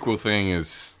 This prequel thing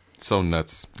is so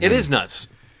nuts. It is nuts.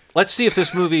 Let's see if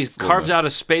this movie carves out a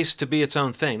space to be its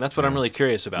own thing. That's what I'm really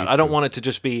curious about. I don't want it to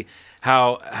just be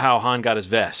how Han got his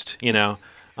vest. I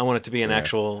want it to be an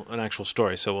actual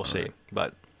story. So we'll see.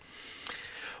 But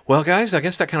well, guys, I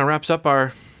guess that kind of wraps up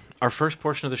our first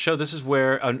portion of the show. This is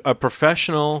where a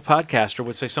professional podcaster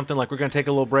would say something like, "We're going to take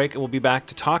a little break, and we'll be back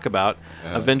to talk about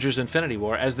Avengers: Infinity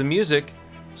War." As the music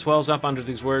swells up under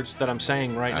these words that I'm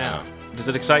saying right now. Does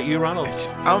it excite you, Ronald?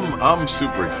 I'm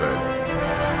super excited.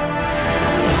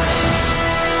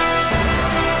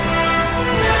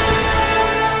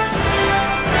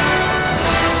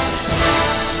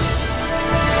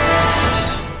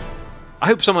 I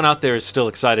hope someone out there is still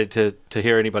excited to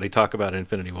hear anybody talk about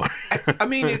Infinity War. I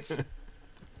mean,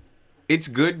 it's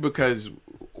good because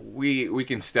we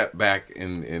can step back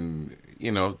and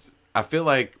I feel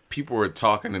like people were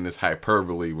talking in this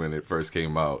hyperbole when it first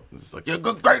came out. It's like, you're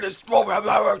the greatest movie I've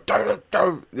ever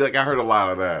done. Like, I heard a lot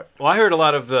of that. Well, I heard a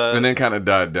lot of the... And then kind of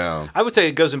died down. I would say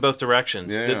it goes in both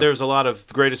directions. Yeah. There's a lot of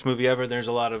the greatest movie ever, there's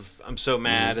a lot of I'm so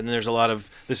mad, and there's a lot of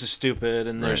this is stupid,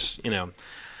 and there's,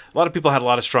 a lot of people had a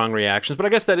lot of strong reactions, but I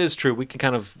guess that is true. We can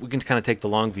kind of take the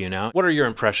long view now. What are your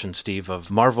impressions, Steve,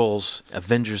 of Marvel's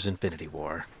Avengers: Infinity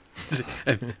War?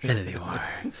 Infinity War.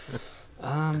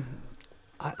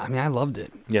 I mean, I loved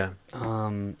it. Yeah.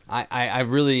 I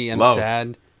really am Loved.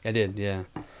 sad. I did, yeah.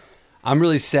 I'm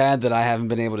really sad that I haven't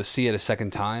been able to see it a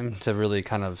second time to really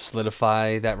kind of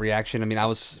solidify that reaction. I mean, I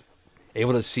was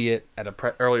able to see it at a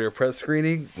earlier press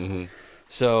screening. Mm-hmm.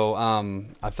 So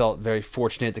I felt very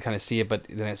fortunate to kind of see it, but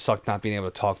then it sucked not being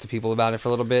able to talk to people about it for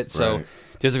a little bit. So Right.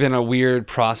 there's been a weird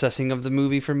processing of the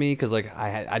movie for me because like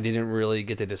I didn't really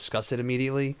get to discuss it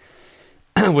immediately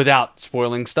without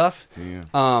spoiling stuff. Yeah.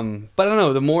 But I don't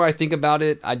know. The more I think about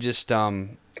it, I just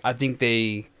I think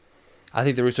the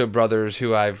Russo brothers,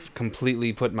 who I've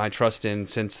completely put my trust in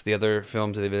since the other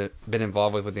films that they've been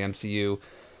involved with the MCU.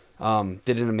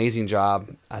 Did an amazing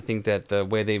job. I think that the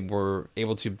way they were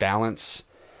able to balance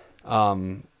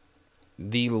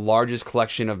the largest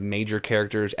collection of major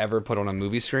characters ever put on a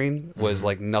movie screen was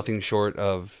like nothing short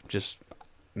of just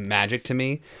magic to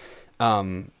me.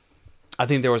 I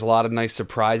think there was a lot of nice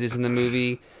surprises in the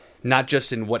movie, not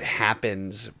just in what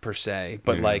happens per se,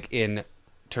 but like in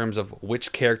terms of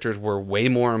which characters were way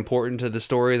more important to the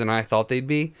story than I thought they'd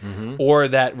be, or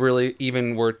that really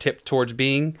even were tipped towards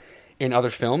being in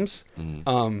other films,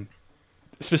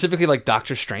 specifically like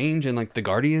Doctor Strange and like the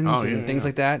Guardians and things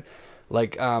like that.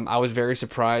 Like, I was very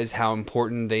surprised how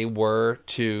important they were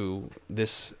to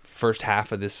this first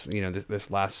half of this, this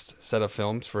last set of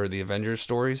films for the Avengers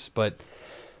stories. But,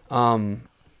 I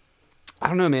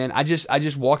don't know, man. I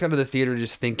just walked out of the theater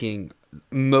just thinking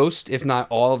most, if not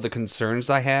all, of the concerns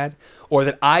I had, or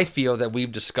that I feel that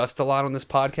we've discussed a lot on this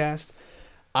podcast.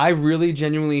 I really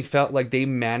genuinely felt like they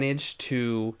managed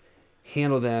to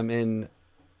handle them in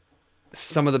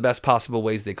some of the best possible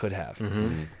ways they could have.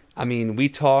 I mean, we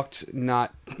talked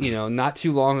not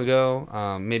too long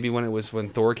ago, maybe when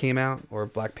Thor came out or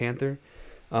Black Panther,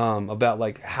 about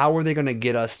like how are they going to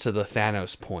get us to the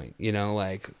Thanos point,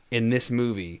 like in this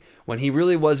movie when he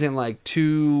really wasn't like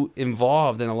too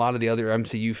involved in a lot of the other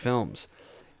MCU films.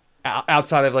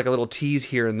 outside of like a little tease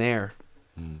here and there.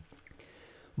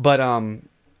 But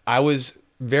I was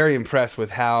very impressed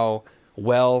with how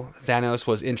well Thanos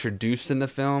was introduced in the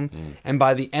film, and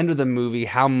by the end of the movie,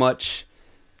 how much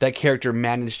that character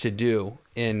managed to do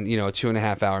in a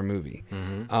 2.5 hour movie.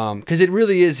 Because it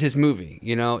really is his movie.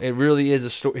 It really is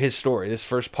his story. This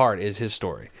first part is his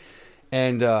story.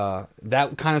 And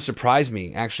that kind of surprised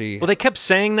me, actually. Well, they kept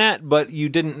saying that, but you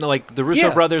didn't, like, the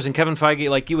Russo brothers and Kevin Feige,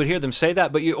 like, you would hear them say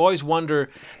that, but you always wonder,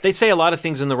 they say a lot of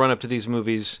things in the run-up to these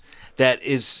movies that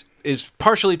is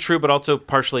partially true, but also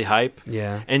partially hype.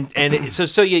 Yeah.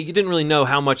 So you didn't really know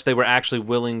how much they were actually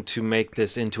willing to make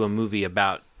this into a movie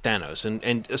about Thanos,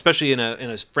 and especially in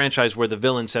a franchise where the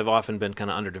villains have often been kind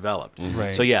of underdeveloped.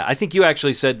 Right. So yeah, I think you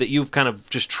actually said that you've kind of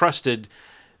just trusted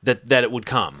that it would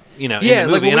come, in the like movie.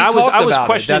 when And we I talked was about it,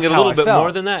 questioning that's it a how little I bit felt.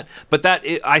 more than that. But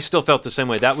I still felt the same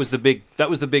way. That was the big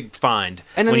find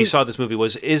And when I you mean- saw this movie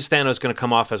is Thanos going to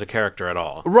come off as a character at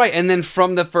all? Right, and then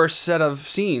from the first set of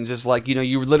scenes, it's like,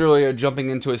 you literally are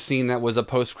jumping into a scene that was a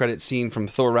post-credit scene from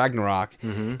Thor Ragnarok,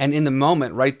 and in the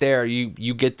moment, right there,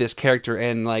 you get this character,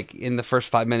 and like in the first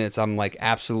 5 minutes, I'm like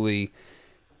absolutely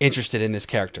interested in this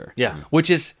character. Yeah. Which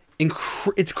is,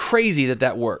 it's crazy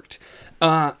that worked.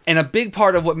 And a big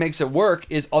part of what makes it work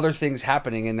is other things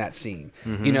happening in that scene.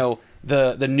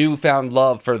 The newfound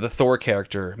love for the Thor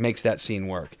character makes that scene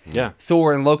work. Yeah.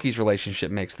 Thor and Loki's relationship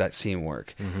makes that scene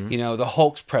work. The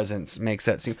Hulk's presence makes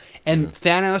that scene. And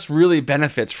Thanos really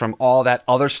benefits from all that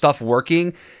other stuff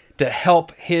working to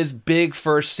help his big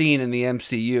first scene in the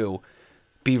MCU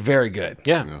be very good.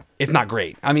 Yeah. If not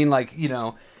great. I mean,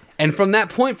 and from that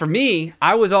point, for me,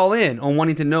 I was all in on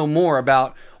wanting to know more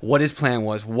about what his plan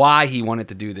was, why he wanted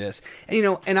to do this.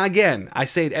 And, and again, I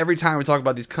say it every time we talk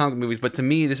about these comic movies, but to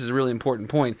me, this is a really important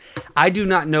point. I do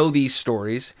not know these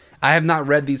stories. I have not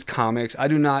read these comics. I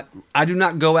do not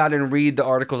go out and read the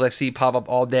articles I see pop up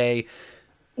all day.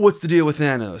 What's the deal with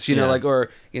Thanos?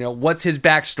 What's his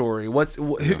backstory?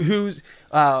 Who's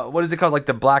what is it called? Like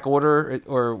the Black Order,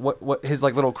 or what his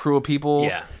like little crew of people?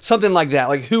 Yeah. Something like that.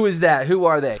 Like, who is that? Who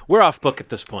are they? We're off book at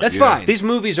this point. That's fine. These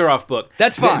movies are off book.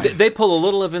 That's fine. They pull a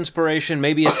little of inspiration,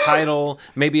 maybe a title,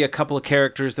 maybe a couple of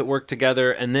characters that work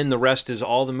together, and then the rest is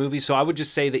all the movie. So I would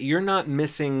just say that you're not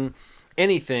missing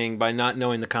anything by not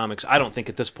knowing the comics, I don't think,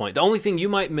 at this point. The only thing you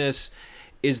might miss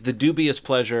is the dubious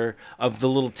pleasure of the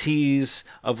little tease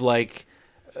of like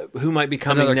who might be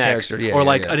coming Another next, character. Yeah, or yeah,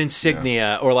 like yeah. an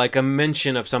insignia, or like a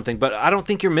mention of something. But I don't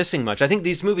think you're missing much. I think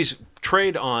these movies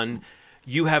trade on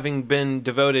you having been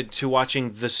devoted to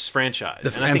watching this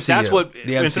franchise, and I think that's MCU. what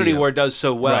The Infinity MCU. War does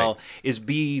so well. Right. Is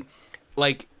be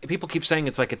like, people keep saying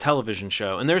it's like a television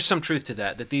show, and there's some truth to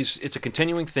that. It's a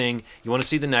continuing thing. You want to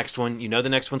see the next one. You know the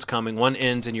next one's coming. One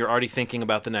ends, and you're already thinking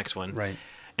about the next one. Right.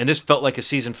 And this felt like a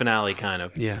season finale, kind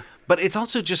of. Yeah. But it's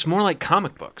also just more like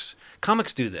comic books.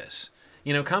 Comics do this.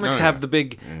 Comics have the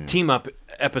big team-up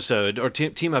episode or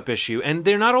team-up issue, and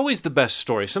they're not always the best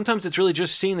story. Sometimes it's really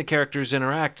just seeing the characters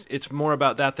interact. It's more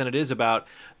about that than it is about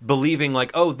believing, like,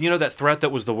 oh, that threat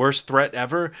that was the worst threat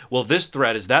ever? Well, this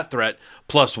threat is that threat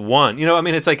plus one.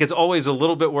 It's like it's always a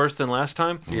little bit worse than last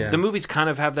time. Yeah. The movies kind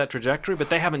of have that trajectory,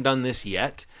 but they haven't done this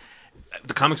yet.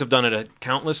 The comics have done it a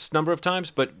countless number of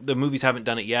times, but the movies haven't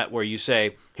done it yet, where you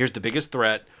say, here's the biggest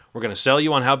threat. We're going to sell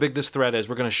you on how big this threat is.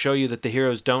 We're going to show you that the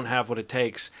heroes don't have what it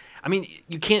takes. I mean,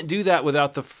 you can't do that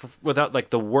without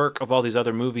the work of all these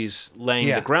other movies laying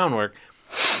the groundwork.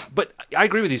 But I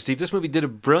agree with you, Steve. This movie did a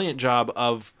brilliant job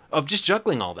of just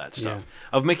juggling all that stuff,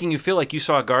 of making you feel like you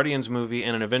saw a Guardians movie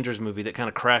and an Avengers movie that kind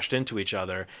of crashed into each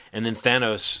other, and then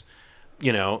Thanos,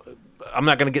 I'm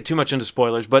not going to get too much into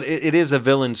spoilers, but it is a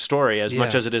villain story as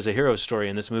much as it is a hero story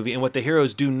in this movie. And what the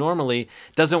heroes do normally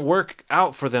doesn't work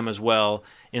out for them as well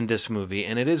in this movie.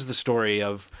 And it is the story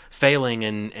of failing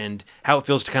and how it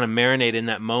feels to kind of marinate in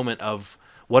that moment of,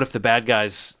 what if the bad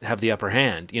guys have the upper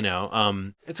hand?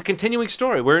 It's a continuing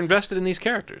story. We're invested in these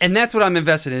characters. And that's what I'm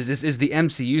invested in, is the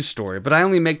MCU story. But I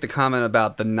only make the comment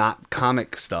about the not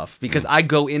comic stuff because I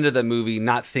go into the movie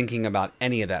not thinking about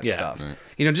any of that stuff.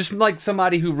 Right. Just like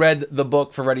somebody who read the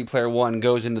book for Ready Player One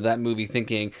goes into that movie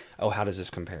thinking, oh, how does this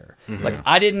compare? Mm-hmm. Like,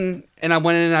 I didn't, and I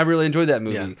went in and I really enjoyed that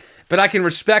movie. Yeah. But I can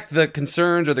respect the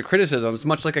concerns or the criticisms,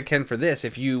 much like I can for this,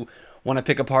 if you want to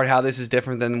pick apart how this is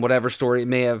different than whatever story it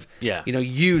may have,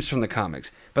 used from the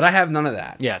comics. But I have none of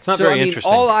that. Yeah, it's not very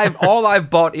interesting. All I've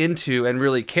bought into and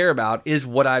really care about is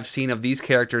what I've seen of these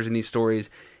characters and these stories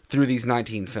through these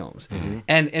 19 films. Mm-hmm.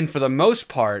 And for the most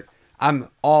part, I'm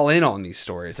all in on these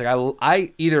stories. Like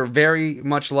I either very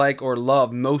much like or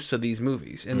love most of these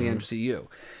movies in the MCU.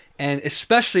 And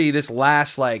especially this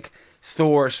last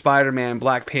Thor, Spider-Man,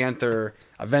 Black Panther,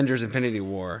 Avengers, Infinity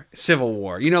War, Civil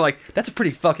War. You know, like that's a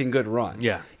pretty fucking good run.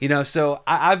 Yeah. You know, so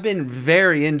I've been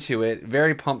very into it,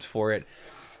 very pumped for it,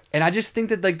 and I just think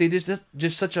that like they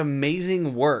just such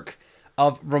amazing work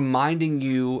of reminding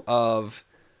you of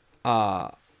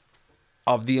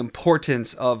the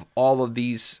importance of all of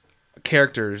these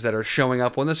characters that are showing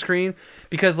up on the screen,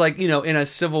 because like, you know, in a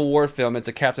Civil War film, it's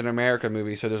a Captain America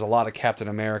movie, so there's a lot of Captain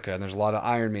America and there's a lot of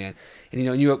Iron Man, and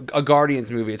you know a Guardians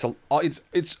movie,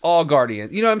 it's all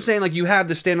Guardians, you know what I'm saying? Like you have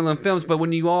the standalone films, but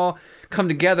when you all come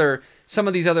together, some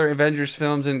of these other Avengers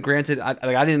films, and granted I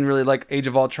didn't really like Age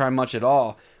of Ultron much at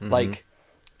all, like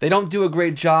they don't do a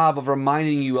great job of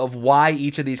reminding you of why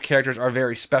each of these characters are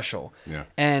very special. Yeah.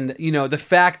 And, you know, the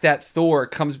fact that Thor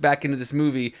comes back into this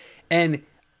movie and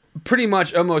pretty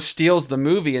much almost steals the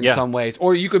movie in some ways.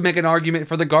 Or you could make an argument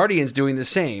for the Guardians doing the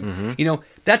same. You know,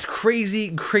 that's crazy,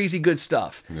 crazy good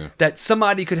stuff. Yeah. That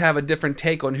somebody could have a different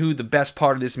take on who the best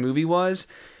part of this movie was.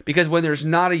 Because when there's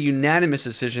not a unanimous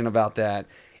decision about that,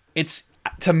 it's...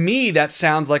 to me, that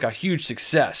sounds like a huge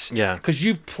success. Yeah. Because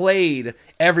you've played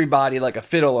everybody like a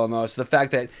fiddle almost. The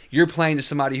fact that you're playing to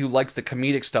somebody who likes the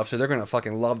comedic stuff, so they're going to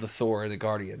fucking love the Thor or the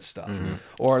Guardians stuff.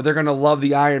 Or they're going to love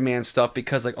the Iron Man stuff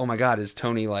because, like, oh my God, is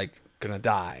Tony, like, going to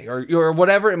die? Or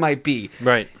whatever it might be.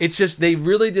 Right. It's just, they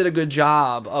really did a good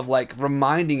job of, like,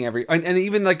 reminding and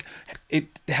even, like,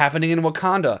 it happening in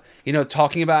Wakanda. You know,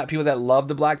 talking about people that love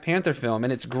the Black Panther film,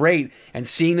 and it's great. And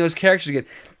seeing those characters again.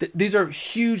 These are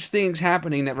huge things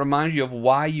happening that remind you of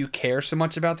why you care so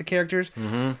much about the characters.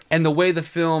 And the way the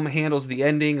film handles the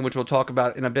ending, which we'll talk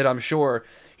about in a bit, I'm sure.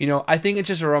 You know, I think it's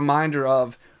just a reminder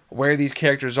of where these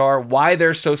characters are, why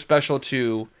they're so special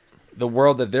to the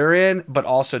world that they're in, but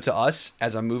also to us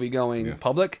as a movie-going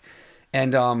public,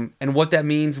 and what that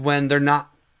means when they're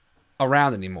not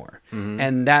around anymore.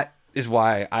 And that is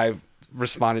why I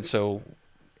responded so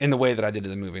in the way that I did to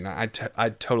the movie. And I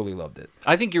totally loved it.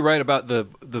 I think you're right about the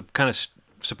kind of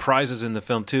surprises in the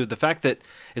film too. The fact that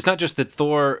it's not just that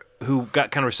Thor, who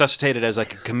got kind of resuscitated as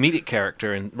like a comedic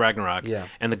character in Ragnarok,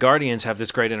 and the Guardians have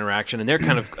this great interaction, and they're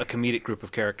kind of a comedic group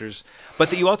of characters, but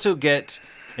that you also get,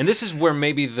 and this is where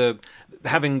maybe the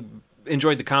having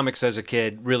enjoyed the comics as a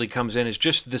kid really comes in, is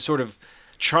just the sort of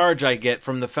charge I get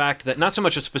from the fact that not so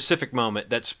much a specific moment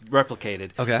that's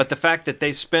replicated, but the fact that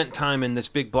they spent time in this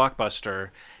big blockbuster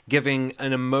giving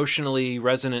an emotionally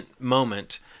resonant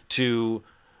moment to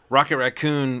Rocket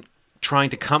Raccoon trying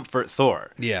to comfort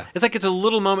Thor. Yeah. It's like, it's a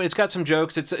little moment. It's got some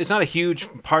jokes. It's not a huge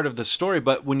part of the story,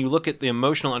 but when you look at the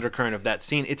emotional undercurrent of that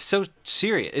scene, it's so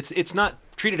serious. It's not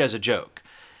treated as a joke.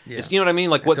 Yeah. You know what I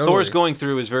mean? Like what Totally. Thor's going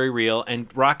through is very real, and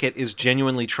Rocket is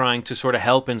genuinely trying to sort of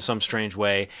help in some strange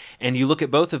way. And you look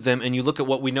at both of them, and you look at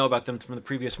what we know about them from the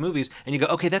previous movies, and you go,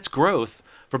 okay, that's growth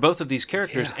for both of these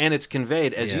characters, and it's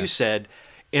conveyed, as you said,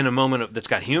 in a moment that's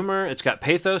got humor, it's got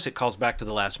pathos, it calls back to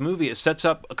the last movie, it sets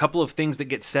up a couple of things that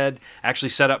get said, actually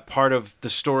set up part of the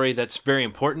story that's very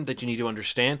important that you need to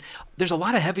understand. There's a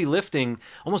lot of heavy lifting.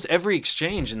 Almost every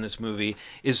exchange in this movie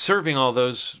is serving all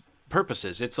those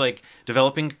purposes. It's like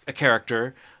developing a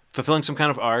character, fulfilling some kind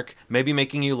of arc, maybe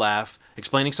making you laugh,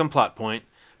 explaining some plot point,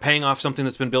 paying off something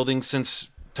that's been building since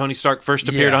Tony Stark first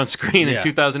appeared on screen in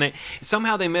 2008.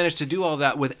 Somehow they managed to do all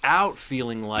that without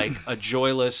feeling like a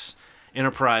joyless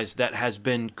enterprise that has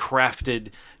been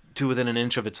crafted to within an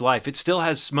inch of its life. It still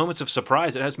has moments of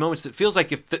surprise. It has moments that feels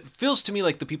to me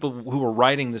like the people who were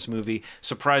writing this movie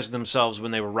surprised themselves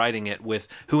when they were writing it with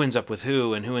who ends up with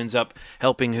who and who ends up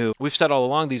helping who. We've said all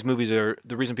along these movies are,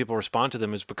 the reason people respond to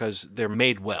them is because they're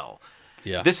made well.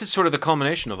 Yeah. This is sort of the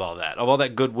culmination of all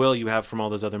that goodwill you have from all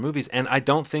those other movies, and I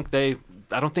don't think they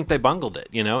bungled it,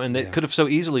 you know, and it could have so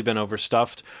easily been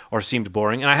overstuffed or seemed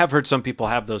boring. And I have heard some people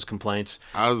have those complaints.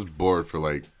 I was bored for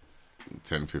like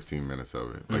 10, 15 minutes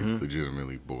of it, like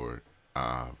legitimately bored.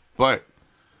 But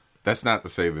that's not to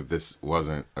say that this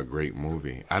wasn't a great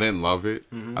movie. I didn't love it.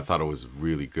 I thought it was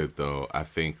really good, though. I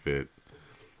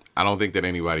don't think that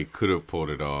anybody could have pulled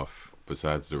it off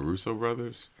besides the Russo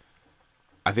brothers.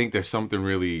 I think there's something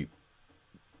really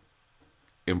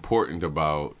important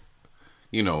about,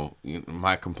 you know,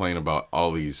 my complaint about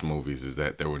all these movies is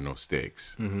that there were no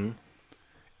stakes.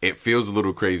 It feels a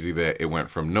little crazy that it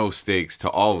went from no stakes to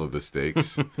all of the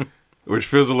stakes, which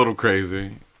feels a little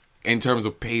crazy in terms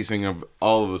of pacing of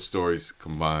all of the stories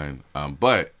combined.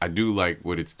 But I do like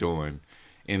what it's doing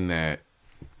in that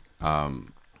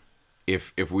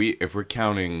if we're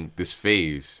counting this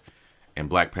phase and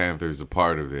Black Panther is a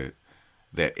part of it,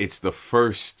 that it's the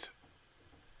first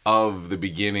of the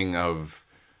beginning of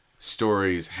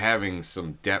stories having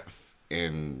some depth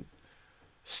and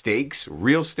stakes,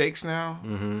 real stakes now.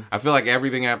 I feel like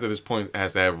everything after this point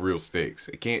has to have real stakes.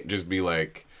 It can't just be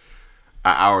like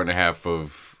an hour and a half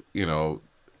of,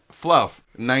 fluff.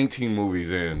 19 movies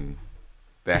in,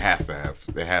 there has to have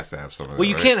some of that. Well,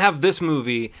 you right? can't have this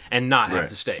movie and not have Right.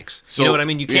 the stakes. So- You know what I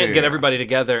mean? You can't yeah, get yeah. everybody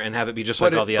together and have it be just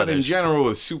like all the But in others. general,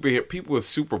 with people with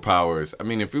superpowers, I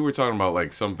mean, if we were talking about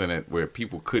like something where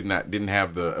people didn't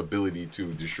have the ability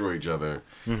to destroy each other,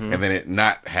 Mm-hmm. and then it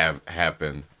not have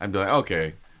happen, I'd be like,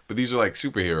 okay, but these are like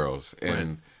superheroes,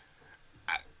 and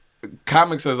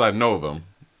comics as I know them,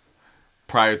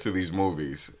 prior to these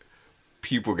movies,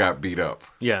 people got beat up,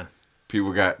 Yeah.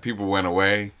 people went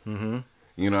away. Mm-hmm.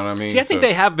 You know what I mean? See, I think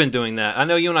they have been doing that. I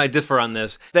know you and I differ on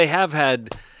this. They have had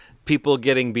people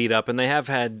getting beat up, and they have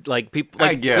had like people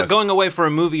I guess. going away for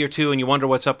a movie or two, and you wonder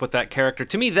what's up with that character.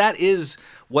 To me, that is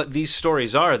what these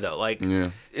stories are, though. Like,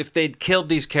 Yeah. if they'd killed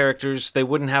these characters, they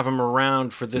wouldn't have them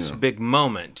around for this big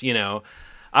moment.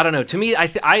 I don't know. To me,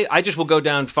 I just will go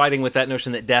down fighting with that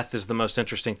notion that death is the most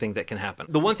interesting thing that can happen.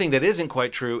 The one thing that isn't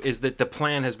quite true is that the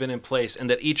plan has been in place, and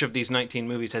that each of these 19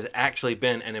 movies has actually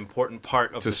been an important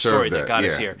part of To the serve story that that, got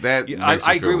us yeah. here. That I makes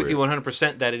me agree feel with you weird.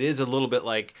 100% that it is a little bit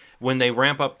like when they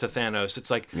ramp up to Thanos,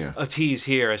 it's like Yeah. a tease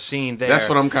here, a scene there. That's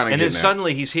what I'm kinda And then getting at.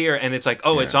 suddenly he's here, and it's like,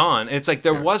 oh, it's Yeah. on. And it's like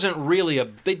there wasn't really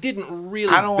they didn't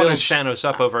really I don't build wanna Thanos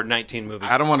up over 19 movies.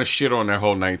 I don't want to shit on their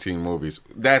whole 19 movies.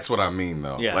 That's what I mean,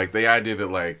 though. Yeah. Like the idea that,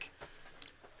 like,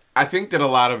 I think that a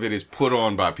lot of it is put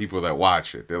on by people that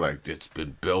watch it. They're like, it's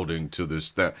been building to this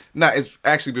stuff. No, it's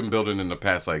actually been building in the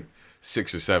past like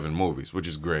 6 or 7 movies, which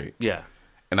is great. Yeah.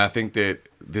 And I think that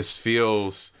this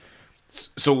feels.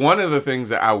 So one of the things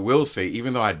that I will say,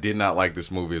 even though I did not like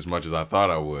this movie as much as I thought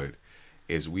I would,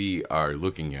 is we are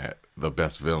looking at the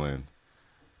best villain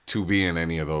to be in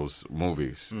any of those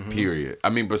movies, period. I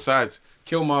mean, besides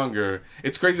Killmonger,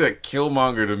 it's crazy that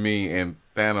Killmonger to me and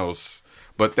Thanos,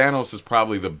 but Thanos is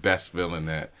probably the best villain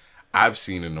that I've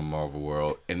seen in the Marvel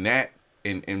world. And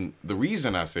the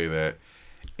reason I say that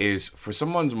is for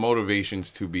someone's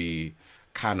motivations to be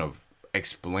kind of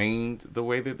explained the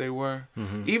way that they were,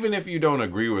 even if you don't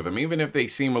agree with them, even if they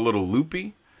seem a little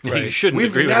loopy. You shouldn't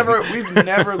We've agree with never him. we've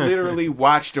never literally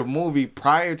watched a movie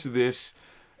prior to this.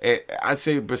 I'd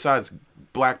say besides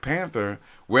Black Panther,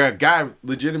 where a guy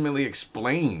legitimately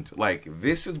explained like,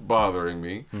 this is bothering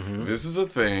me, this is a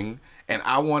thing, and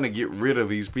I want to get rid of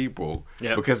these people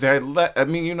because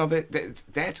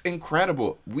that's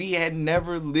incredible. We had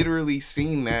never literally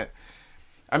seen that.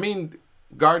 I mean,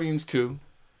 Guardians 2.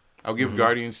 I'll give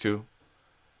Guardians 2.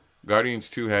 Guardians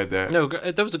 2 had that. No,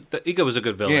 Ego was a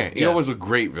good villain. Yeah, Ego was a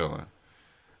great villain.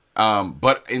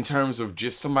 But in terms of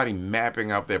just somebody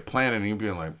mapping out their planet and you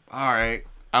being like, all right,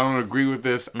 I don't agree with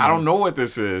this. I don't know what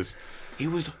this is. He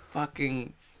was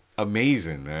fucking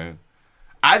amazing, man.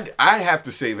 I have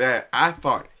to say that. I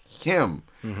thought him,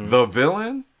 the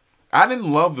villain, I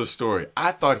didn't love the story.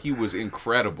 I thought he was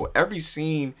incredible. Every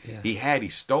scene he had, he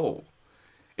stole.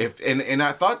 And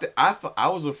I thought that I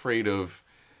was afraid of,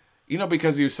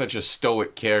 because he was such a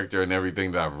stoic character and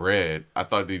everything that I've read, I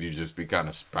thought that he'd just be kind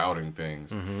of spouting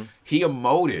things. He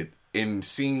emoted in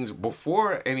scenes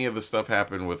before any of the stuff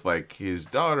happened with like his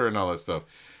daughter and all that stuff.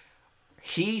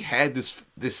 He had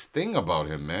this thing about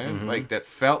him, man, like that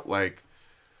felt like,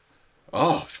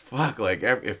 oh fuck, like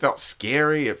it felt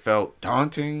scary, it felt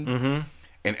daunting,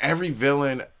 and every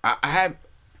villain I had.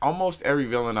 Almost every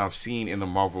villain I've seen in the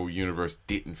Marvel Universe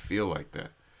didn't feel like that.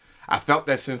 I felt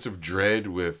that sense of dread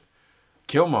with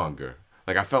Killmonger.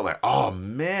 Like, I felt like, oh,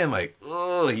 man, like,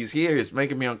 oh, he's here. It's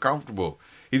making me uncomfortable.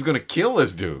 He's going to kill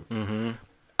this dude.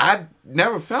 I'd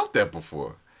never felt that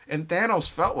before. And Thanos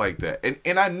felt like that.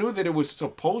 And I knew that it was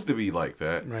supposed to be like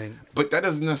that. Right. But that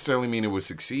doesn't necessarily mean it would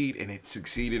succeed. And it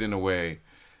succeeded in a way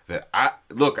that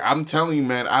I'm telling you,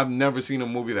 man, I've never seen a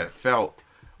movie that felt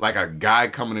like a guy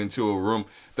coming into a room.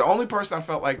 The only person I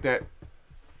felt like that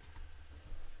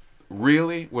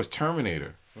really was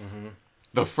Terminator.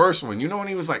 The first one. When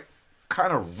he was like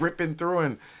kind of ripping through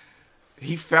and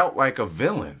he felt like a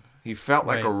villain. He felt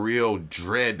like Right. a real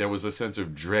dread. There was a sense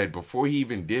of dread before he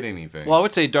even did anything. Well, I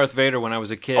would say Darth Vader when I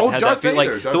was a kid Oh, had Darth that feel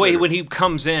Vader, like Darth the way Vader. when he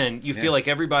comes in, you feel like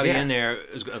everybody Yeah. in there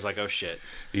is like, oh shit.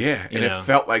 Yeah, and You know? it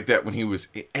felt like that when he was,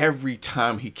 every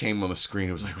time he came on the screen,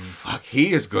 it was like, fuck,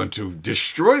 he is going to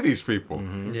destroy these people.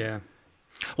 Yeah.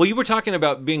 Well, you were talking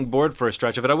about being bored for a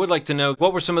stretch of it. I would like to know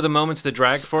what were some of the moments that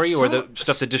dragged for you, or the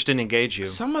stuff that just didn't engage you.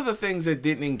 Some of the things that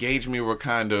didn't engage me were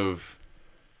kind of,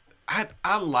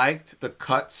 I liked the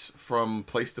cuts from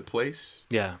place to place,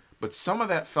 Yeah. but some of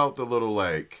that felt a little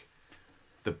like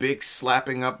the big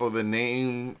slapping up of the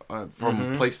name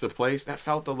from place to place. That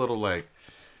felt a little like,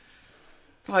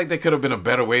 feel like there could have been a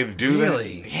better way to do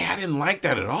Really? that. Yeah, I didn't like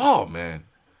that at all, man.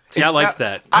 See, I liked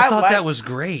that. I thought that was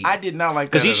great. I did not like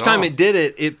that Because each at time all. it did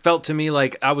it, it felt to me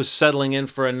like I was settling in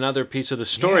for another piece of the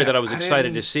story Yeah, that I was I excited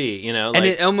didn't- to see. You know, and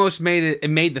like, it almost made it. It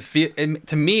made the feel.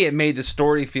 To me, it made the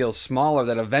story feel smaller.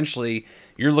 That eventually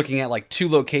you're looking at like two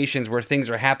locations where things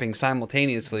are happening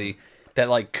simultaneously that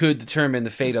like could determine the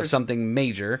fate of something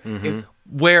major.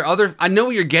 Where I know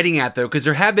what you're getting at though, because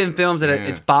there have been films that Yeah.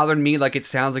 it's bothered me, like it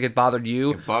sounds like it bothered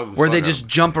you, It bothered the where they fuck just out.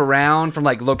 jump around from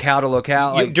like locale to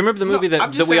locale. do Like, you remember the movie No, that,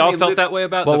 I'm just we saying all they felt lit- that way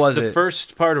about? What the, was the it?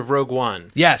 first part of Rogue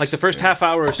One. Yes. Like the first half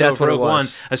hour or so That's of what it Rogue One,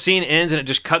 was. a scene ends and it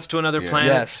just cuts to another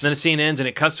planet. Yes. And then a scene ends and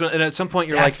it cuts to, and at some point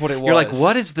you're That's like, what it you're like, was.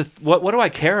 what is the, what do I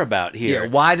care about here? yeah,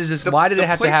 why did it have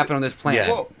to places- happen on this planet?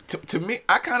 Yeah. Well, to me,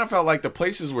 I kind of felt like the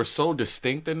places were so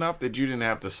distinct enough that you didn't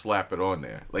have to slap it on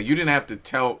there. Like you didn't have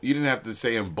to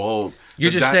say in bold.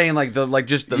 You're the just di- saying like the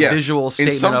Yes. visual And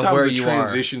statement sometimes of where the you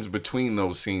transitions between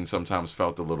those scenes sometimes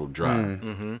felt a little dry.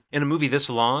 In a movie this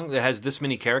long that has this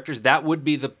many characters, that would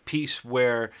be the piece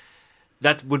where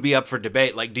that would be up for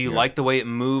debate. Like, do you like the way it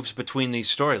moves between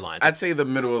these storylines? I'd say the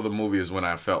middle of the movie is when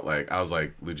I felt like I was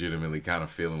like legitimately kind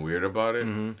of feeling weird about it.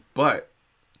 But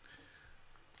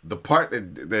the part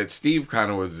that Steve kind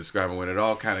of was describing when it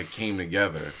all kind of came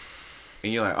together,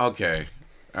 and you're like, okay,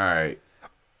 all right,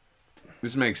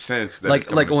 this makes sense. That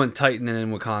it's like coming- on Titan and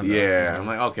in Wakanda. Yeah, I'm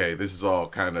like, okay, this is all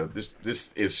kind of this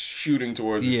is shooting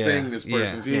towards this Yeah, thing. This yeah,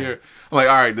 person's yeah. here. I'm like,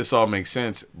 all right, this all makes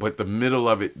sense. But the middle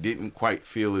of it didn't quite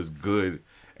feel as good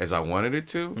as I wanted it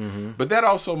to. But that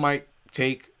also might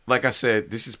take, like I said,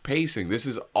 this is pacing. This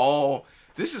is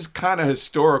kind of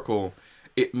historical.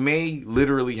 It may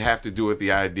literally have to do with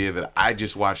the idea that I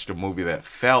just watched a movie that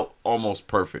felt almost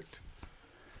perfect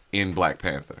in Black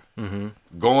Panther.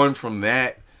 Going from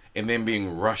that and then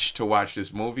being rushed to watch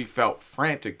this movie felt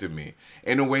frantic to me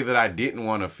in a way that I didn't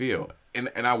want to feel. And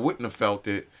I wouldn't have felt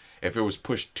it if it was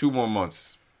pushed 2 more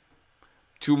months.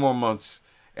 2 more months,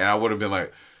 and I would have been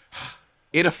like,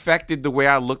 it affected the way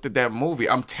I looked at that movie.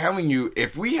 I'm telling you,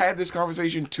 if we had this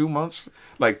conversation 2 months,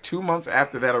 like 2 months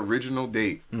after that original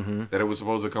date that it was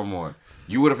supposed to come on,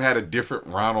 you would have had a different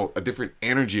Ronald, a different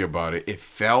energy about it. It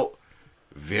felt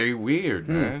very weird,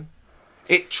 man.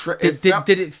 It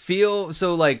Did it feel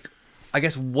so like? I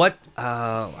guess what?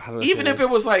 How do I even say if this? it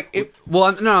was like it. Well,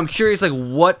 I'm curious. Like,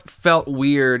 what felt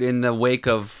weird in the wake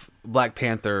of Black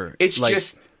Panther? It's like,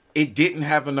 just it didn't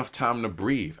have enough time to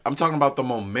breathe. I'm talking about the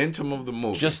momentum of the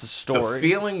movie, Just the story. the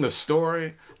feeling, the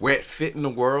story, where it fit in the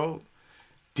world.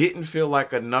 Didn't feel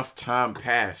like enough time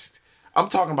passed. I'm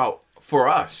talking about for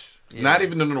us, not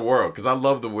even in the world, because I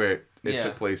love the way it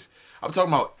took place. I'm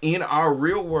talking about in our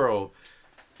real world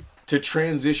to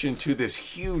transition to this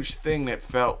huge thing that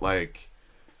felt like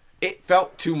it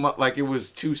felt too much, like it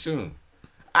was too soon.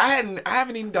 I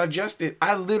haven't even digested.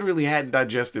 I literally hadn't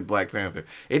digested Black Panther.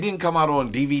 It didn't come out on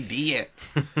DVD yet.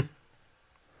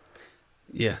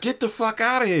 yeah. Get the fuck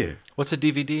out of here. What's a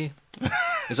DVD?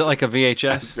 Is it like a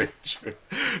VHS?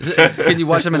 Can you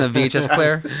watch them in a VHS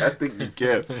player? I think you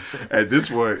can. At this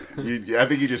point, I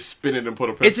think you just spin it and put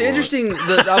a pencil It's interesting.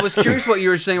 I was curious what you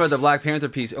were saying about the Black Panther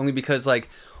piece, only because like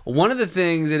one of the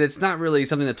things, and it's not really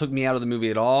something that took me out of the movie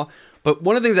at all, but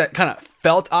one of the things that kind of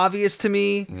felt obvious to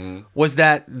me was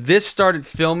that this started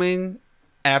filming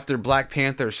after Black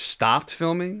Panther stopped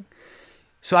filming.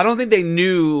 So I don't think they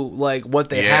knew like what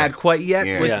they had quite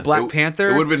yet with Black Panther.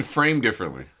 It would have been framed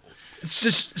differently. It's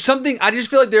just something. I just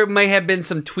feel like there may have been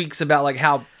some tweaks about like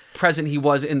how present he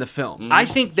was in the film. I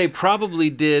think they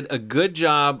probably did a good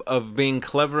job of being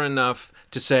clever enough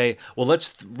to say, well,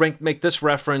 let's make this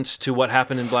reference to what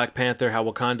happened in Black Panther, how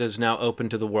Wakanda is now open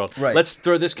to the world. Right. Let's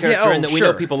throw this character in that we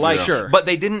know people like. Sure. But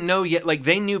they didn't know yet. Like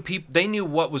they knew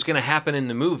what was going to happen in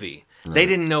the movie. They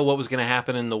didn't know what was going to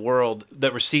happen in the world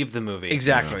that received the movie.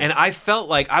 Exactly. And I felt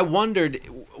like I wondered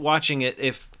watching it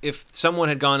if someone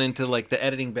had gone into like the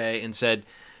editing bay and said,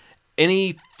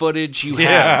 any footage you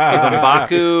have of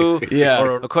M'Baku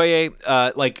or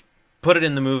Okoye, like put it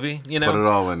in the movie, you know? Put it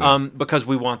all in there. Because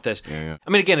we want this. Yeah. I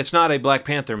mean, again, it's not a Black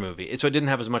Panther movie, so it didn't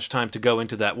have as much time to go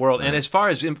into that world. And as far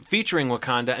as featuring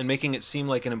Wakanda and making it seem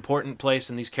like an important place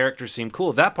and these characters seem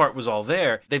cool, that part was all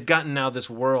there. They've gotten now this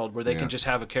world where they can just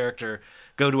have a character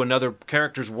go to another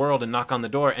character's world and knock on the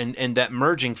door, and that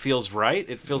merging feels right.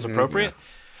 It feels appropriate.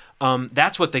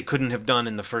 That's what they couldn't have done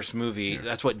in the first movie.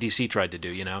 That's what DC tried to do,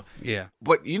 you know? Yeah.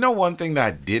 But you know one thing that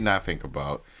I did not think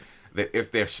about, that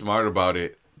if they're smart about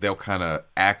it, they'll kind of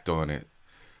act on it.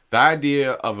 The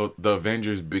idea of the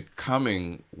Avengers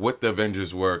becoming what the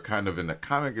Avengers were kind of in the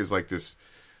comic is like this,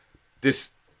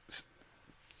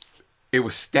 it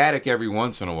was static every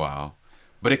once in a while,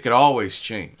 but it could always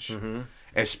change.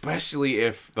 especially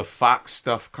if the Fox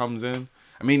stuff comes in.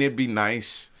 I mean, it'd be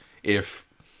nice if,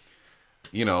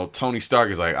 you know, Tony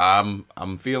Stark is like,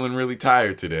 I'm feeling really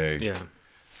tired today. Yeah.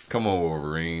 Come on,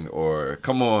 Wolverine, or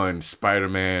come on,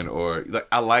 Spider-Man, or like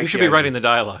I like. You should be writing the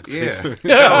dialogue. For this movie.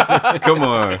 Yeah. Come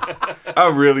on.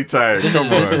 I'm really tired. Come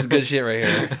This is on. good shit right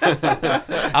here.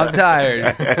 I'm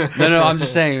tired. No, I'm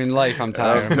just saying in life I'm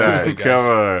tired. I'm tired. Come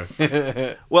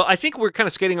on. Well, I think we're kind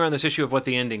of skating around this issue of what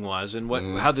the ending was and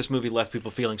how this movie left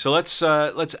people feeling. So let's.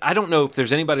 I don't know if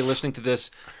there's anybody listening to this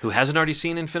who hasn't already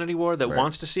seen Infinity War that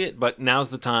wants to see it, but now's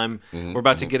the time. We're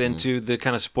about to get into the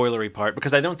kind of spoilery part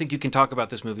because I don't think you can talk about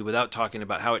this movie without talking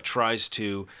about how it tries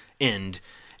to end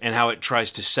and how it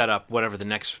tries to set up whatever the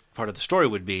next part of the story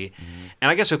would be.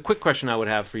 And I guess a quick question I would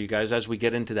have for you guys as we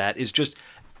get into that is just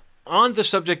on the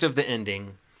subject of the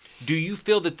ending, do you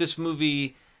feel that this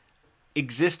movie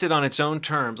existed on its own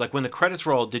terms? Like when the credits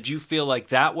rolled, did you feel like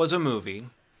that was a movie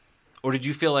or did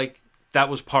you feel like that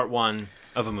was part one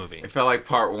of a movie? It felt like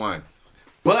part one.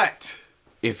 But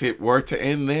if it were to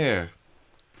end there,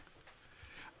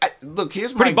 look,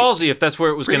 here's Pretty my ballsy if that's where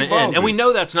it was going Pretty to end. And ballsy. we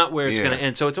know that's not where it's Yeah. going to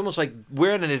end. So it's almost like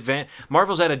we're at an advantage.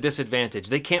 Marvel's at a disadvantage.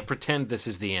 They can't pretend this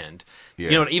is the end. Yeah.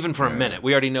 You know, even for a Yeah. minute.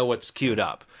 We already know what's queued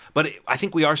up. But I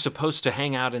think we are supposed to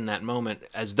hang out in that moment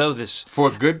as though this... for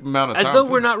a good amount of time. As though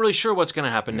too. we're not really sure what's going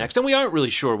to happen next. And we aren't really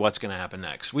sure what's going to happen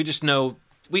next. We just know...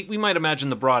 We might imagine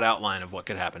the broad outline of what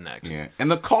could happen next. Yeah,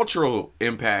 and the cultural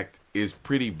impact is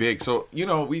pretty big. So you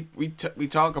know, we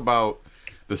talk about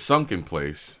the sunken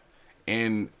place,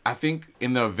 and I think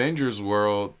in the Avengers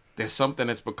world, there's something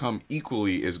that's become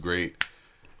equally as great: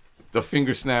 the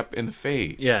finger snap and the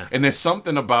fade. Yeah. and there's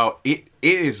something about it.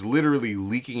 It is literally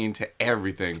leaking into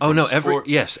everything. Oh from no!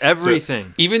 sports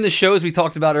Everything. Even the shows we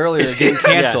talked about earlier are getting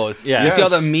canceled. Yeah. You see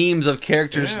all Yes. the memes of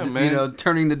characters, Yeah, man. you know,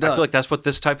 turning to I dust. feel like that's what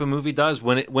this type of movie does.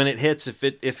 When it hits,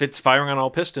 if it's firing on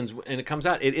all pistons and it comes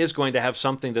out, it is going to have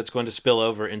something that's going to spill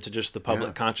over into just the public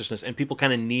Yeah. consciousness, and people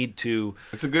kind of need to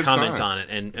It's a good comment sign. on it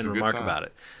and It's a good remark sign. about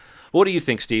it. What do you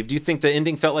think, Steve? Do you think the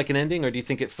ending felt like an ending, or do you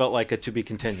think it felt like a to be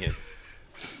continued?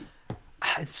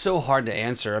 It's so hard to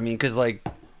answer. I mean, because like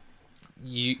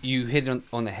you hit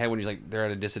on the head when you're like they're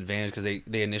at a disadvantage because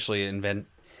they initially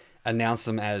announced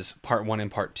them as part one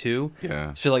and part two.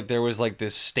 Yeah. So like there was like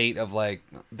this state of like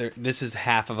this is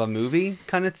half of a movie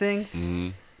kind of thing. Mm-hmm.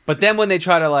 But then when they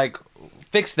try to like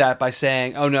fix that by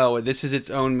saying, oh no, this is its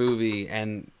own movie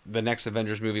and the next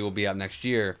Avengers movie will be out next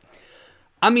year.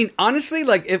 I mean, honestly,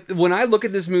 like when I look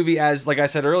at this movie as, like I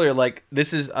said earlier, like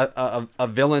this is a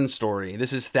villain story.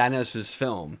 This is Thanos'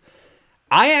 film.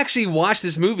 I actually watched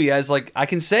this movie as like I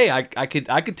can say I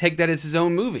could take that as his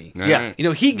own movie. Yeah. You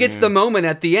know, he gets the moment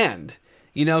at the end.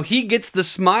 You know, he gets the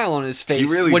smile on his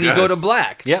face really when you go to does.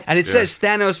 black. Yep. And it Yeah. says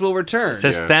Thanos will return. It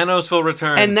says Yeah. Thanos will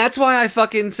return. And that's why I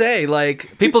fucking say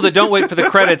like people that don't wait for the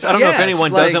credits, I don't know if Yes,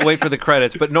 anyone like- doesn't wait for the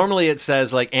credits, but normally it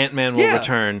says like Ant-Man will yeah.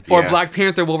 return. Or Yeah. Black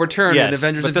Panther will return in Yes,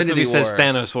 Avengers but this Infinity movie War. says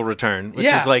Thanos will return, which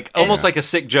Yeah. is like almost like a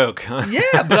sick joke.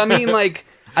 Yeah, but I mean, like,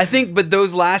 I think, but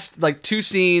those last like two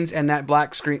scenes and that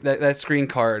black screen, that screen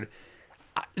card,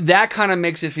 that kind of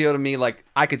makes it feel to me like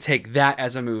I could take that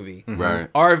as a movie. Right.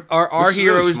 Our Which is really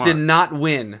heroes smart. did not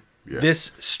win Yeah.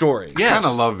 this story. Yes. Kind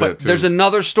of love that but too. there's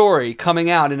another story coming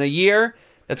out in a year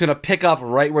that's going to pick up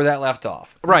right where that left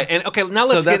off. Right, and okay, now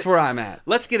So let's that's get where I'm at.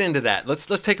 let's get into that. Let's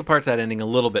take apart that ending a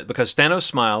little bit because Thanos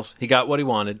smiles. He got what he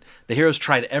wanted. The heroes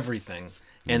tried everything,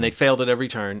 and they failed at every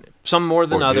turn. Some more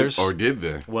than others. Or did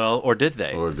they? Well, or did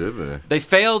they? Or did they? They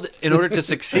failed in order to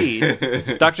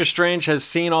succeed. Doctor Strange has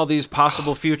seen all these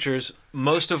possible futures,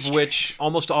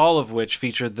 almost all of which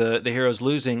featured the heroes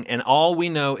losing, and all we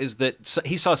know is that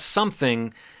he saw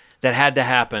something that had to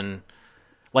happen.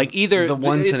 Like either The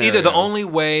one either the scenario. only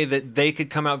way that they could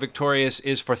come out victorious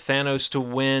is for Thanos to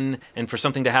win and for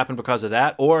something to happen because of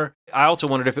that, or I also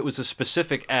wondered if it was as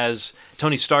specific as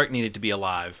Tony Stark needed to be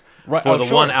alive Right. for Oh, the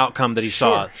sure. one outcome that he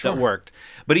saw Sure. that worked.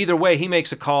 But either way, he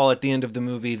makes a call at the end of the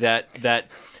movie that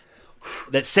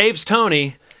saves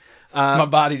Tony. My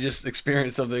body just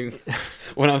experienced something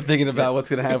when I'm thinking about what's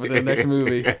going to happen in the next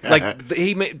movie.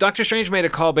 Like Doctor Strange made a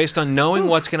call based on knowing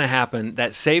what's going to happen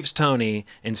that saves Tony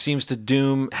and seems to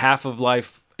doom half of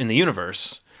life in the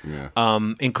universe,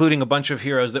 including a bunch of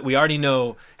heroes that we already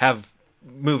know have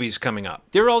movies coming up.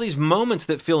 There are all these moments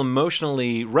that feel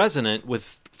emotionally resonant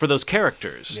for those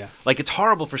characters. Yeah. Like it's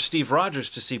horrible for Steve Rogers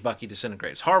to see Bucky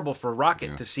disintegrate. It's horrible for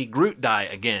Rocket to see Groot die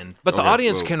again. But the Okay,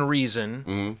 audience well- can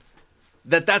reason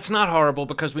that's not horrible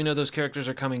because we know those characters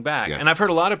are coming back. Yes. And I've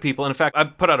heard a lot of people, and in fact, I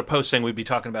put out a post saying we'd be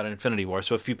talking about Infinity War,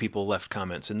 so a few people left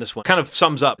comments, and this one kind of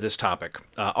sums up this topic.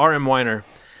 R.M. Weiner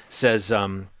says,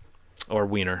 or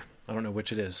Wiener, I don't know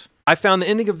which it is. I found the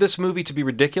ending of this movie to be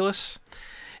ridiculous.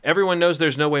 Everyone knows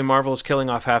there's no way Marvel is killing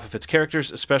off half of its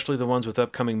characters, especially the ones with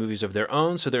upcoming movies of their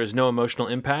own, so there is no emotional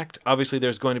impact. Obviously,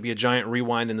 there's going to be a giant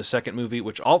rewind in the second movie,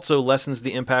 which also lessens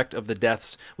the impact of the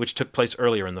deaths which took place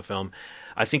earlier in the film.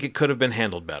 I think it could have been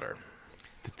handled better.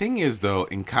 The thing is, though,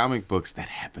 in comic books, that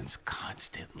happens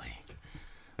constantly.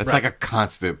 That's like a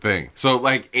constant thing. So,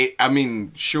 like,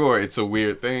 sure, it's a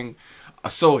weird thing.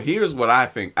 So here's what I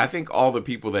think. I think all the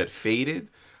people that faded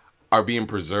are being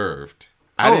preserved.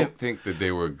 I didn't think that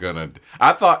they were gonna.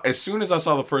 I thought as soon as I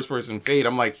saw the first person fade,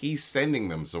 I'm like, he's sending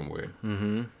them somewhere.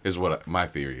 Mm-hmm. Is what my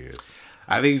theory is.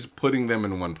 I think he's putting them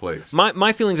in one place.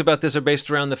 My feelings about this are based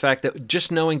around the fact that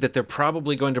just knowing that they're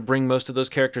probably going to bring most of those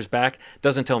characters back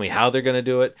doesn't tell me how they're going to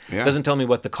do it. Yeah. Doesn't tell me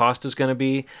what the cost is going to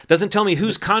be. Doesn't tell me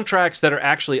whose contracts that are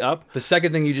actually up. The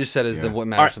second thing you just said is what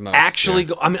matters the most. Actually,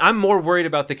 I'm more worried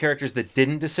about the characters that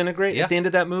didn't disintegrate at the end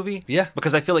of that movie. Yeah.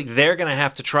 Because I feel like they're going to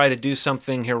have to try to do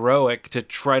something heroic to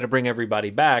try to bring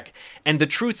everybody back. And the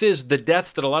truth is, the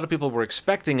deaths that a lot of people were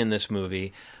expecting in this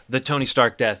movie, the Tony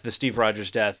Stark death, the Steve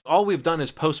Rogers death, all we've done is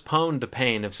postpone the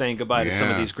pain of saying goodbye to some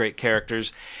of these great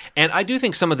characters. And I do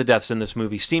think some of the deaths in this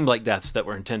movie seemed like deaths that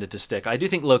were intended to stick. I do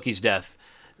think Loki's death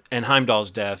and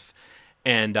Heimdall's death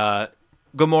and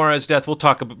Gamora's death, we'll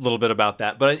talk a little bit about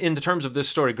that. But in the terms of this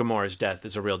story, Gamora's death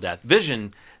is a real death.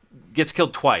 Vision gets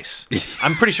killed twice.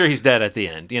 I'm pretty sure he's dead at the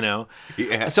end,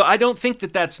 Yeah. So I don't think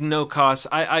that that's no cost.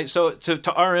 So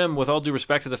to RM, with all due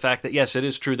respect to the fact that, yes, it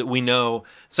is true that we know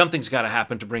something's got to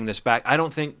happen to bring this back, I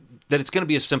don't think that it's going to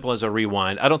be as simple as a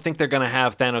rewind. I don't think they're going to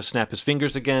have Thanos snap his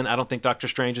fingers again. I don't think Doctor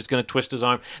Strange is going to twist his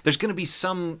arm. There's going to be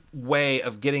some way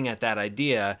of getting at that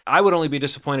idea. I would only be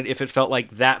disappointed if it felt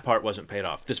like that part wasn't paid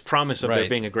off. This promise of there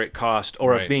being a great cost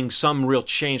or of being some real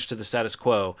change to the status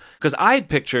quo. Because I had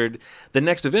pictured the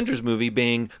next Avengers movie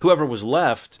being whoever was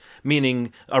left,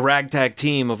 meaning a ragtag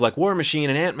team of like War Machine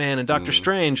and Ant-Man and Doctor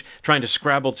Strange trying to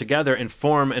scrabble together and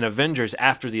form an Avengers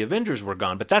after the Avengers were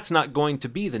gone. But that's not going to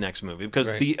be the next movie because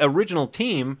the original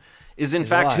team is in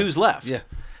fact alive. Who's left. Yeah.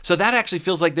 So that actually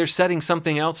feels like they're setting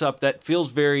something else up that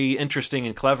feels very interesting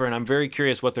and clever, and I'm very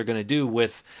curious what they're going to do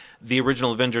with the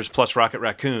original Avengers plus Rocket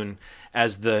Raccoon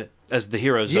as the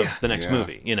heroes of the next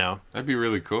movie, That'd be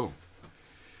really cool.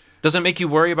 Does it make you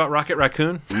worry about Rocket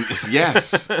Raccoon?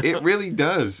 Yes, it really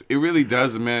does. It really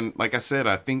does, man. Like I said,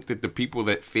 I think that the people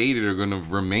that faded are going to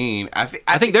remain. I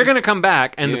think they're going to come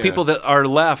back, and the people that are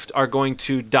left are going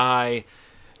to die,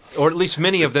 or at least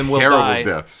many of them will die. Terrible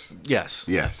deaths.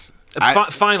 Yes.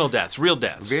 Final deaths, real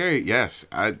deaths.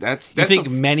 That's you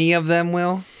think many of them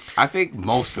will? I think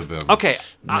most of them. Okay.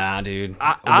 Nah, dude.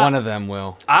 One of them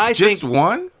will. Just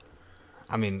one?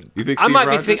 I mean, you think Steve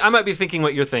Rogers? I might be thinking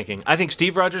what you're thinking. I think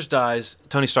Steve Rogers dies,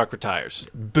 Tony Stark retires.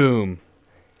 Boom.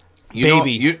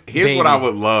 Here's what I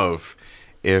would love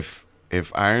if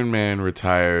Iron Man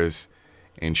retires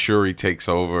and Shuri takes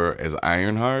over as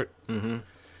Ironheart. Mm-hmm.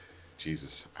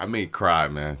 Jesus, I may cry,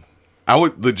 man. I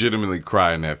would legitimately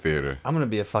cry in that theater. I'm gonna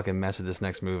be a fucking mess at this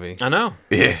next movie. I know.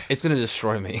 Yeah, it's gonna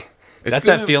destroy me. That's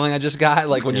that feeling I just got.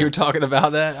 Like when you were talking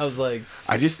about that, I was like,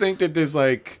 I just think that there's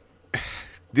like.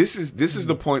 This is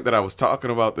the point that I was talking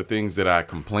about, the things that I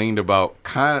complained about.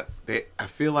 I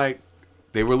feel like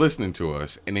they were listening to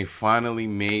us, and they finally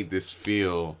made this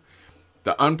feel.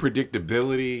 The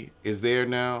unpredictability is there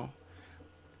now.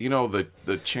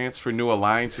 The chance for new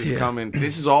alliances coming.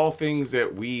 This is all things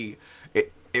that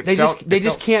they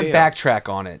just can't backtrack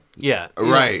on it. Yeah,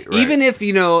 right. Even if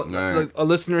a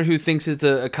listener who thinks it's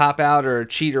a cop out or a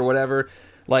cheat or whatever,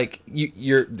 like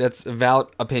that's a valid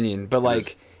opinion, but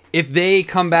like. If they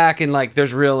come back and like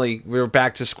we're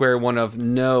back to square one of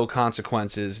no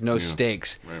consequences, no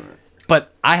stakes. Right.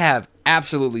 But I have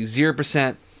absolutely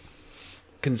 0%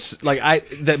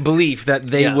 that belief that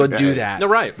they would do that. No,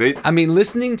 right. I mean,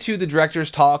 listening to the directors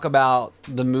talk about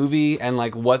the movie and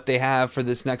like what they have for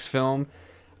this next film,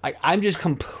 I'm just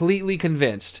completely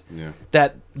convinced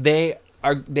that they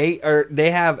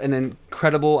have an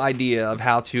incredible idea of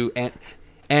how to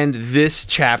end this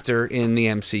chapter in the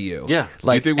MCU. Yeah.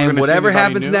 Like, do you think we're whatever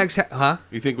happens new? next, huh?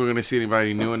 You think we're going to see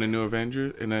anybody new in the new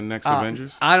Avengers, in the next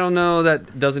Avengers? I don't know.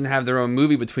 That doesn't have their own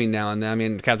movie between now and then. I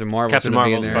mean, Captain Marvel's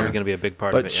probably going to be a big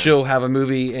part of it. But she'll have a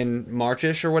movie in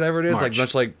Marchish or whatever it is, like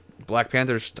much like Black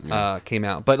Panther's came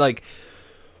out. But like,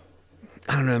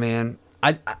 I don't know, man.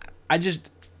 I just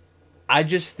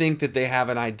think that they have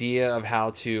an idea of how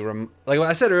to like what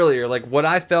I said earlier, like what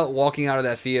I felt walking out of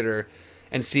that theater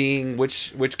and seeing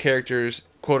which characters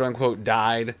quote unquote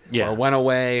died or went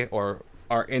away or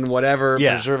are in whatever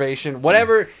preservation,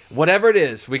 whatever it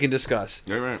is, we can discuss.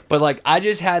 Yeah, right. But like I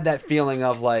just had that feeling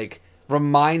of like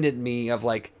reminded me of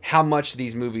like how much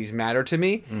these movies matter to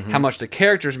me, how much the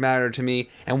characters matter to me,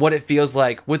 and what it feels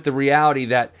like with the reality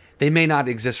that they may not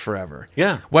exist forever.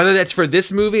 Yeah. Whether that's for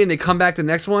this movie and they come back the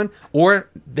next one, or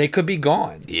they could be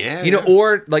gone. Yeah, You know, yeah.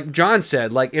 or like John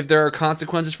said, like if there are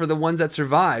consequences for the ones that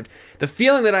survived, the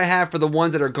feeling that I have for the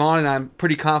ones that are gone, and I'm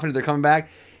pretty confident they're coming back,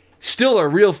 still are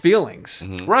real feelings.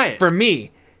 Right. For me.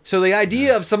 So the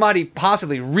idea of somebody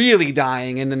possibly really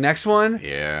dying in the next one,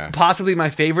 Yeah. possibly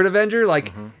my favorite Avenger,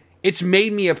 like it's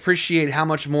made me appreciate how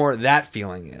much more that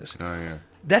feeling is. Oh yeah.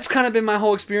 That's kind of been my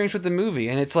whole experience with the movie,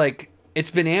 and it's like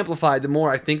it's been amplified the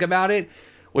more I think about it,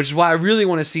 which is why I really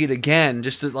want to see it again,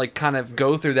 just to like kind of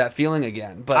go through that feeling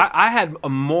again. But I had a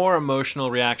more emotional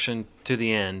reaction to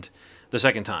the end the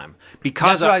second time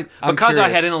because That's what I'm because I had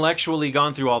curious. intellectually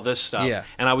gone through all this stuff, Yeah.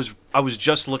 and I was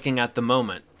just looking at the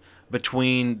moment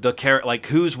between the like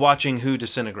who's watching who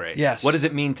disintegrate. Yes. What does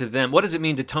it mean to them? What does it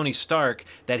mean to Tony Stark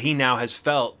that he now has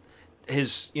felt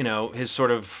his his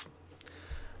sort of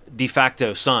de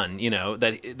facto son,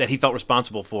 that he felt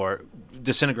responsible for,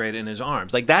 disintegrate in his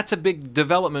arms. Like that's a big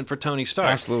development for Tony Stark.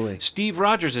 Absolutely. Steve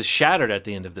Rogers is shattered at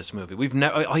the end of this movie.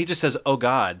 He just says, "Oh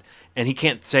God," and he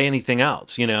can't say anything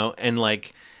else, and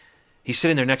like he's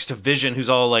sitting there next to Vision, who's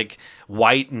all like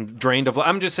white and drained of life.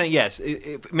 I'm just saying, yes,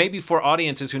 maybe for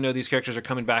audiences who know these characters are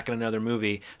coming back in another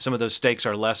movie, some of those stakes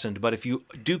are lessened. But if you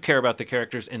do care about the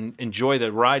characters and enjoy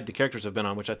the ride the characters have been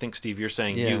on, which I think, Steve, you're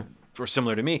saying you were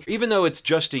similar to me, even though it's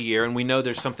just a year and we know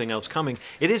there's something else coming,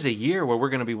 it is a year where we're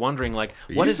going to be wondering, like,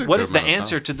 what is a the good amount of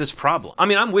answer time. to this problem? I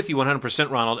mean, I'm with you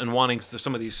 100%, Ronald, in wanting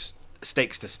some of these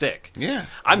stakes to stick. Yeah.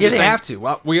 I'm yeah, just they saying, have to.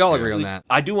 Well, we all agree on that.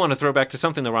 I do want to throw back to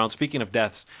something though, Ronald. Speaking of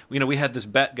deaths, we had this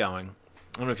bet going.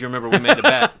 I don't know if you remember, we made a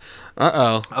bet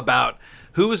about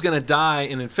who was going to die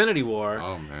in Infinity War.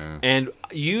 Oh man. And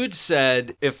you'd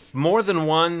said if more than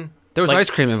one... There was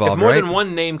ice cream involved, If more right? than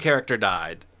one name character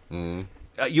died,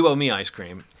 you owe me ice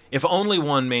cream. If only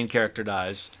one main character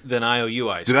dies, then I owe you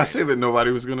ice Did cream. I say that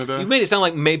nobody was gonna die? You made it sound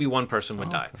like maybe one person would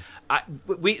die.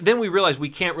 Then we realized we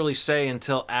can't really say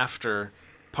until after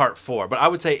part 4. But I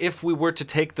would say if we were to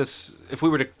take this,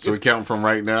 So we count from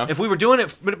right now. if we were doing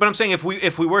it, but I'm saying if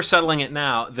we were settling it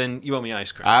now, then you owe me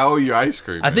ice cream. I owe you ice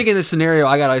cream. I think in this scenario,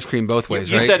 I got ice cream both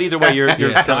ways, You right? said either way, you're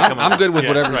Yeah, so coming I'm up. good with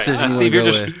whatever decision you Steve, wanna you're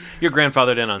go just with. you're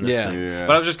grandfathered in on this Yeah. thing. Yeah.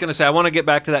 But I was just gonna say I want to get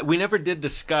back to that. We never did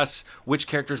discuss which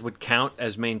characters would count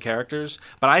as main characters,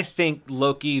 but I think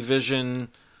Loki, Vision,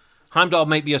 Heimdall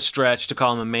might be a stretch to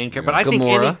call him a main character, but I think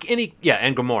Gamora. and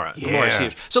Gamora. Gamora's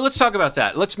huge. So let's talk about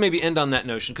that. Let's maybe end on that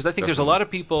notion because I think there's a lot of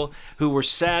people who were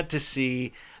sad to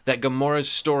see that Gamora's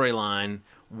storyline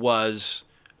was,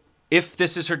 if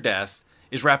this is her death,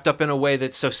 is wrapped up in a way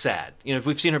that's so sad. If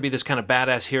we've seen her be this kind of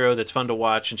badass hero that's fun to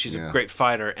watch and she's a Yeah. great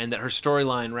fighter, and that her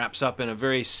storyline wraps up in a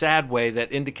very sad way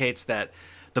that indicates that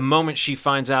the moment she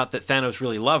finds out that Thanos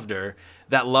really loved her,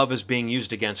 that love is being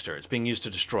used against her. It's being used to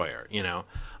destroy her,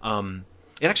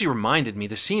 It actually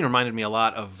the scene reminded me a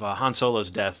lot of Han Solo's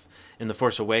death in The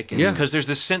Force Awakens, Yeah. because there's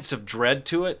this sense of dread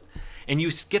to it. And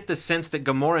you get the sense that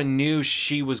Gamora knew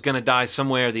she was going to die some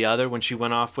way or the other when she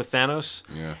went off with Thanos.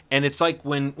 Yeah. And it's like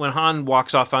when Han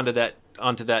walks off onto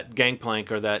that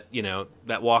gangplank or that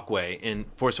that walkway in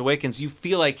Force Awakens, you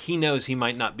feel like he knows he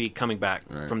might not be coming back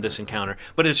from this encounter,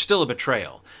 but it's still a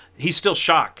betrayal. He's still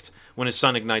shocked when his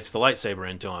son ignites the lightsaber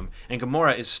into him, and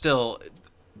Gamora is still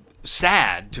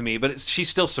sad to me, but she's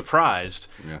still surprised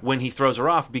when he throws her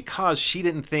off because she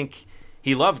didn't think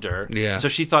he loved her. Yeah. So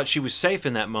she thought she was safe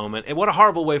in that moment. And what a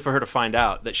horrible way for her to find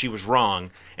out that she was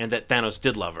wrong and that Thanos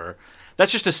did love her.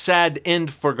 That's just a sad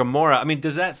end for Gamora. I mean,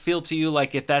 does that feel to you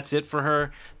like if that's it for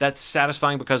her, that's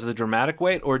satisfying because of the dramatic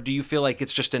weight? Or do you feel like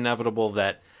it's just inevitable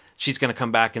that she's going to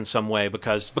come back in some way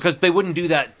because they wouldn't do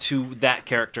that to that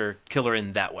character, kill her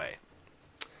in that way?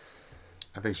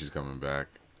 I think she's coming back.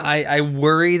 I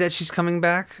worry that she's coming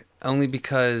back only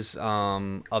because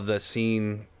of the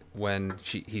scene when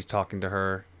he's talking to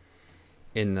her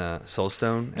in the Soul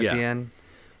Stone at the end.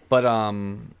 But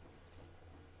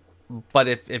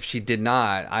if she did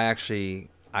not,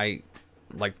 I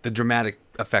like the dramatic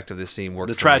effect of this scene worked.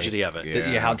 The for tragedy me. of it.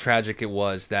 Yeah. How tragic it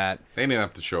was that. They didn't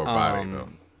have to show her body though.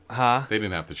 Huh? They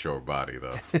didn't have to show her body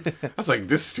though. I was like,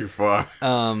 this is too far.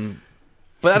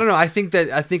 But I don't know. I think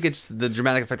it's the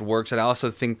dramatic effect works, and I also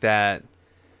think that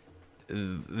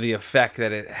the effect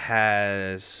that it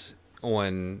has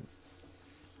on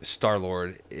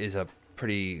Star-Lord is a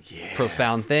pretty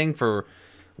profound thing for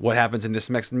what happens in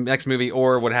this next movie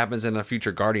or what happens in a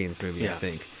future Guardians movie. I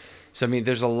think. So I mean,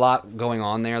 there's a lot going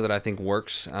on there that I think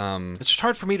works. It's just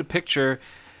hard for me to picture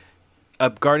a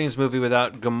Guardians movie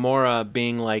without Gamora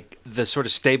being like the sort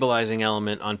of stabilizing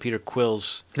element on Peter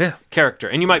Quill's Yeah. character.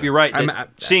 And you might be right that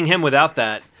seeing him without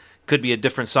that could be a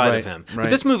different side of him. Right. But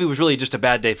this movie was really just a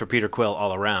bad day for Peter Quill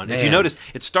all around. If you notice,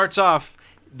 it starts off,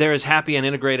 they're as happy and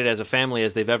integrated as a family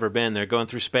as they've ever been. They're going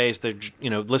through space. They're,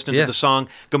 listening to the song.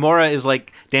 Gamora is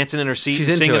like dancing in her seat,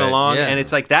 She's singing into it, along, yeah. and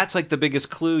it's like that's like the biggest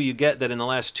clue you get that in the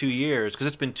last 2 years, because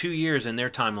it's been 2 years in their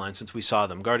timeline since we saw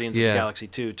them. Guardians of the Galaxy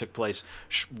 2 took place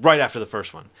right after the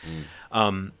first one.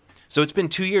 So it's been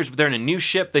 2 years, but they're in a new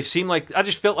ship. They seem like, I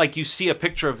just felt like you see a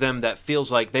picture of them that feels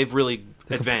like they've really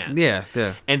advanced.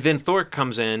 Yeah. And then Thor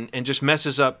comes in and just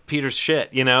messes up Peter's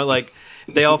shit, like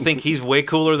they all think he's way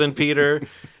cooler than Peter.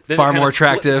 Then Far it kinda more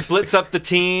attractive. splits up the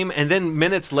team, and then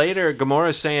minutes later,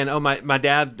 Gamora's saying, "Oh, my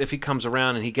dad, if he comes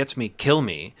around and he gets me, kill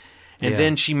me." And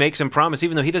then she makes him promise,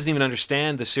 even though he doesn't even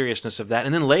understand the seriousness of that.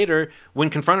 And then later, when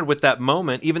confronted with that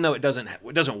moment, even though it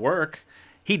doesn't work,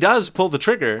 he does pull the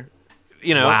trigger.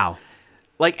 Wow.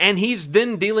 And he's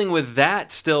then dealing with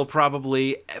that still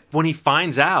probably when he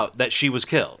finds out that she was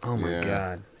killed. Oh my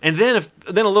God. And then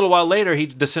a little while later he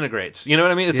disintegrates. You know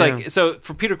what I mean? It's like, so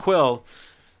for Peter Quill,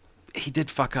 he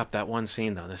did fuck up that one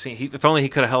scene though. The scene, if only he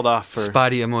could have held off for.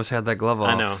 Spidey almost had that glove off.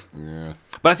 I know. Yeah.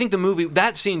 But I think the movie,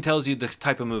 that scene tells you the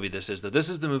type of movie this is. That this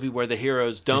is the movie where the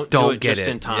heroes don't do it get just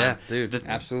it. in time. Yeah, dude,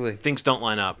 absolutely. Things don't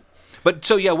line up. But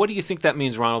so yeah, what do you think that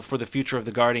means, Ronald, for the future of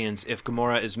the Guardians if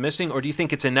Gamora is missing, or do you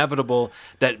think it's inevitable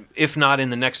that if not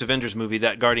in the next Avengers movie,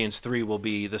 that Guardians 3 will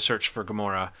be the search for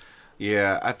Gamora?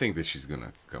 Yeah, I think that she's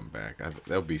gonna come back.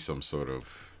 There'll be some sort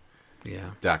of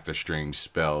Doctor Strange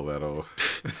spell that'll.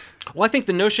 Well, I think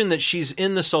the notion that she's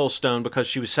in the Soul Stone because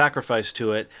she was sacrificed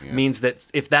to it means that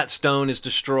if that stone is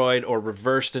destroyed or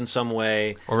reversed in some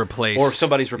way, Or replaced. or if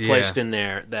somebody's replaced in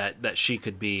there, that she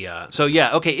could be. So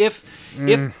yeah, okay.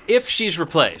 If she's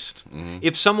replaced,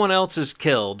 if someone else is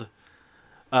killed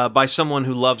by someone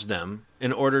who loves them,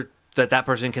 in order that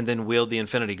person can then wield the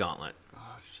Infinity Gauntlet.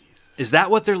 Is that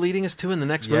what they're leading us to in the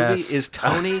next movie? Is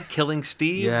Tony killing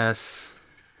Steve? Yes.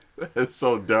 It's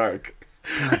so dark.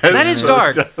 That is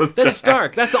dark. That is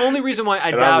dark. That's the only reason why I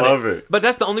doubt love it. But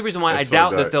that's the only reason why It's I so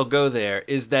doubt dark. that they'll go there,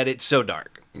 is that it's so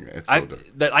dark. Yeah, it's so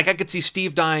dark. I could see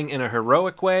Steve dying in a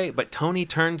heroic way, but Tony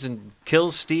turns and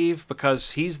kills Steve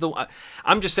because he's the.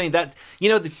 I'm just saying that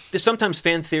there's sometimes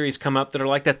fan theories come up that are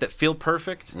like that feel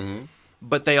perfect. Mm-hmm.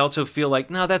 But they also feel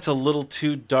like, no, that's a little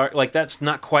too dark. Like, that's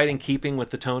not quite in keeping with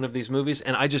the tone of these movies.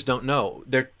 And I just don't know.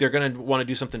 They're going to want to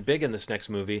do something big in this next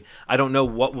movie. I don't know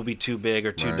what will be too big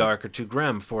or too dark or too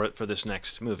grim for this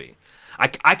next movie. I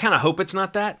kind of hope it's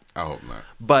not that. I hope not.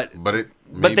 But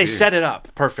But they set it up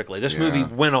perfectly. This movie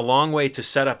went a long way to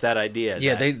set up that idea.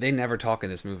 Yeah, they never talk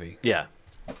in this movie. Yeah.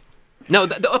 No,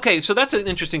 okay, so that's an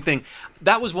interesting thing.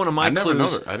 That was one of my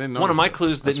clues. I didn't one of notice my that.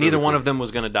 clues That's that neither really one cool. of them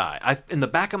was going to die. In the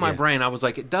back of my brain, I was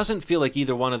like, it doesn't feel like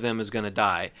either one of them is going to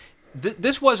die.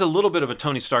 This was a little bit of a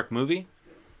Tony Stark movie.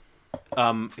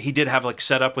 He did have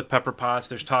set up with Pepper Potts.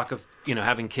 There's talk of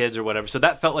having kids or whatever. So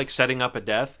that felt like setting up a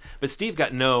death. But Steve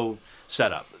got no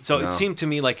setup. So it seemed to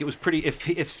me like it was pretty.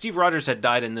 If Steve Rogers had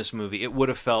died in this movie, it would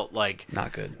have felt like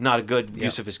Not good. not a good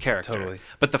use of his character. Totally.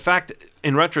 But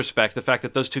in retrospect, the fact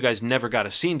that those two guys never got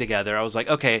a scene together, I was like,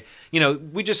 okay,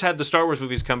 we just had the Star Wars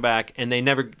movies come back, and they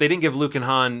didn't give Luke and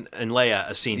Han and Leia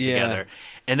a scene together,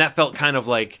 and that felt kind of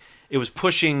like it was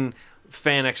pushing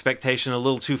fan expectation a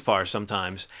little too far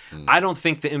sometimes. I don't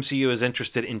think the MCU is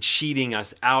interested in cheating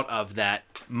us out of that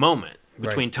moment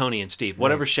between Tony and Steve,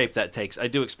 whatever shape that takes. I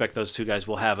do expect those two guys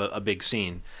will have a big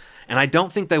scene. And I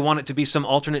don't think they want it to be some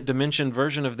alternate dimension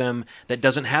version of them that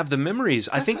doesn't have the memories.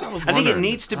 I think it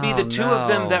needs to be the two of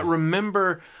them that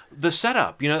remember the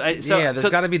setup. There's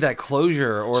got to be that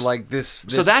closure or like this.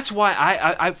 So that's why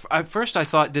I first I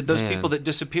thought, did those people that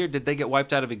disappeared, did they get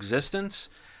wiped out of existence?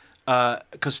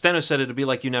 Because Steno said it'd be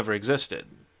like you never existed.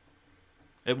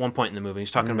 At one point in the movie, he's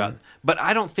talking about. But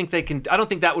I don't think they can. I don't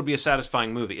think that would be a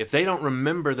satisfying movie if they don't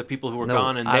remember the people who were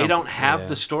gone and they don't have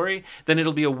the story. Then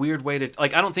it'll be a weird way to. I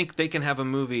don't think they can have a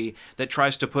movie that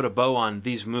tries to put a bow on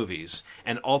these movies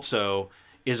and also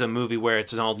is a movie where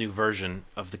it's an all new version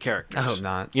of the characters. I hope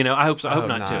not. I hope so. I hope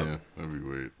not too. Yeah, that'd be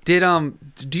weird.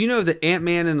 Do you know that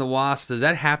Ant-Man and the Wasp? Does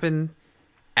that happen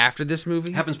after this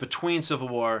movie? It happens between Civil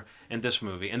War and this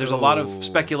movie, and there's a lot of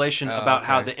speculation about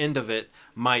how the end of it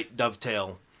might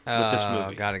dovetail with this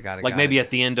movie. Got it. Like maybe at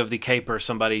the end of the caper,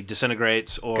 somebody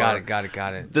disintegrates, or Got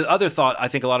it. The other thought I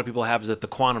think a lot of people have is that the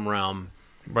quantum realm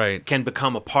Right. can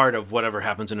become a part of whatever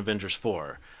happens in Avengers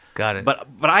 4. Got it. But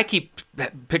I keep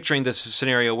picturing this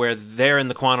scenario where they're in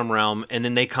the quantum realm and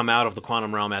then they come out of the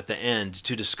quantum realm at the end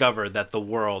to discover that the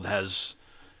world has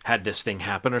had this thing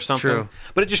happen or something. True.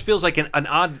 But it just feels like an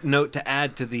odd note to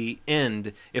add to the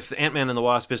end. If Ant-Man and the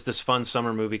Wasp is this fun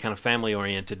summer movie, kind of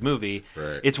family-oriented movie,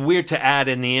 Right. it's weird to add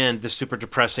in the end this super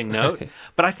depressing note.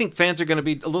 But I think fans are going to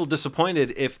be a little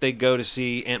disappointed if they go to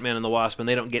see Ant-Man and the Wasp and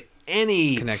they don't get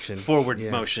any Connection. forward Yeah.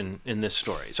 motion in this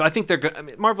story. So I think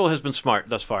Marvel has been smart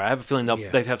thus far. I have a feeling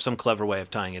they have some clever way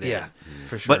of tying it in.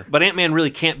 For sure. But Ant-Man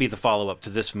really can't be the follow-up to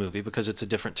this movie because it's a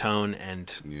different tone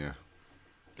Yeah.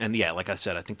 and yeah, like I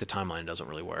said, I think the timeline doesn't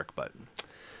really work. But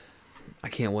I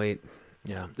can't wait.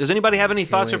 yeah, does anybody have any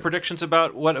thoughts or wait. predictions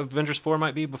about what Avengers 4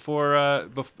 might be before,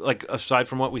 like aside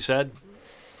from what we said?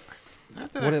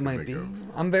 Not that I What it can might think be. of.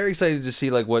 I'm very excited to see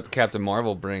like what Captain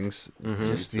Marvel brings.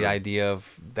 Just Me the too. idea of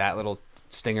that little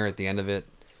stinger at the end of it,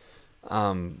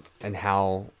 and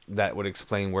how that would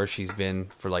explain where she's been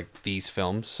for like these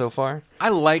films so far. I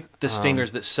like the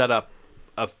stingers that set up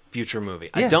a future movie.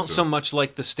 I Yeah. don't so much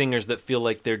like the stingers that feel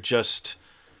like they're just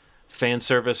fan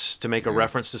service to make a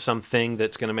reference to something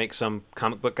that's going to make some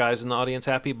comic book guys in the audience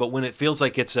happy. But when it feels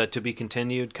like it's a to be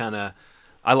continued kind of,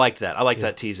 I like that. I like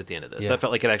that tease at the end of this. Yeah. That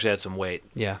felt like it actually had some weight.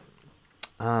 Yeah.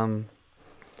 I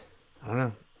don't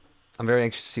know. I'm very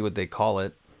anxious to see what they call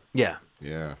it. Yeah,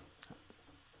 Yeah.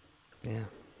 Yeah.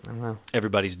 I don't know.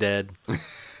 everybody's dead.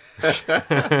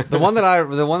 The one that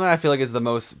I feel like is the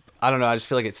most, I don't know, I just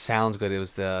feel like it sounds good. It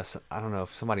was I don't know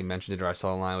if somebody mentioned it or I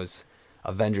saw online, it was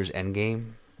Avengers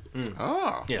Endgame.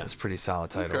 Oh. Yeah. It's a pretty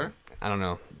solid title. Okay. I don't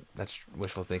know. That's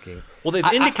wishful thinking. Well, they've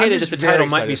I'm indicated just that the very title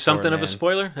might be excited for it, something of a man.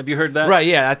 spoiler. Have you heard that? Right,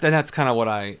 yeah, that's kind of what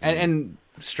and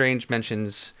Strange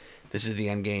mentions this is the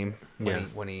end game when Yeah.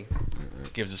 when he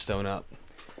gives the stone up,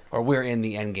 or we're in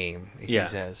the end game. He Yeah.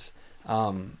 says,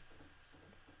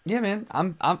 "Yeah, man,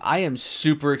 I am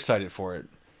super excited for it.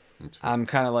 I'm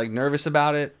kind of like nervous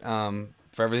about it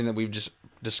for everything that we've just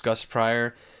discussed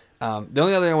prior. The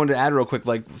only other thing I wanted to add real quick,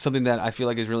 like something that I feel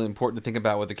like is really important to think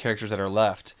about with the characters that are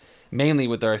left, mainly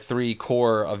with our three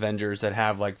core Avengers that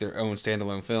have like their own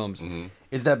standalone films,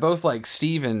 is that both like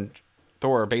Steve and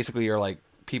Thor basically are like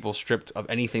people stripped of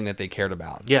anything that they cared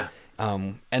about. Yeah.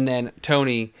 And then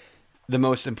Tony, the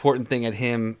most important thing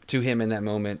to him in that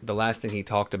moment, the last thing he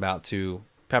talked about to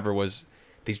Pepper was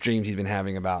these dreams he'd been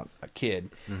having about a kid.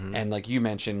 And like you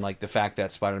mentioned, like the fact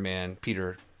that Spider-Man,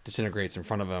 Peter disintegrates in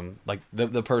front of him, like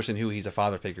the person who he's a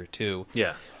father figure to,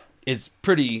 Yeah. is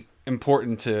pretty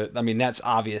important to, I mean, that's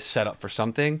obvious setup for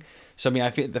something. So, I mean,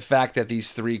 I feel the fact that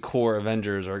these three core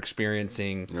Avengers are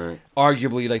experiencing Right.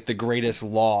 arguably like the greatest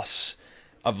loss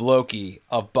of Loki,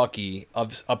 of Bucky,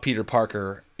 of Peter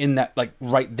Parker in that, like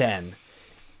right then,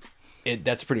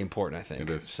 that's pretty important, I think. It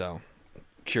is. So,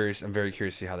 I'm very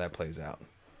curious to see how that plays out.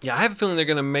 Yeah, I have a feeling they're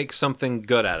going to make something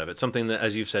good out of it. Something that,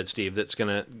 as you've said, Steve, that's going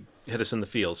to hit us in the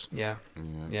feels. Yeah.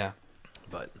 Yeah.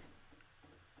 But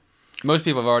Most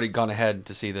people have already gone ahead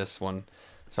to see this one.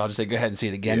 So I'll just say go ahead and see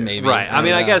it again, maybe. right. I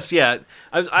mean, I guess yeah.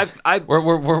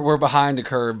 We're behind the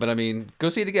curve, but I mean, go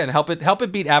see it again. Help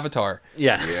it beat Avatar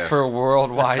yeah. Yeah. for a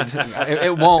worldwide.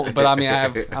 it won't, but I mean,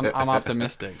 I'm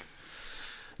optimistic.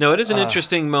 No, it is an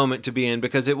interesting moment to be in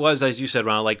because it was, as you said,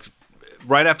 Ron, like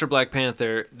right after Black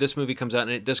Panther, this movie comes out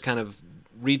and it does kind of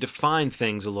redefine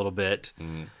things a little bit.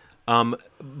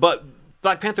 But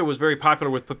Black Panther was very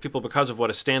popular with people because of what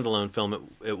a standalone film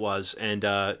it was. And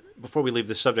before we leave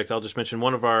this subject, I'll just mention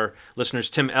one of our listeners,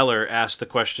 Tim Eller, asked the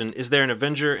question, is there an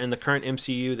Avenger in the current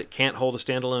MCU that can't hold a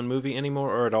standalone movie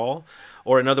anymore or at all?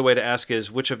 Or another way to ask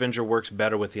is, which Avenger works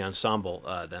better with the ensemble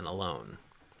than alone?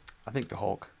 I think the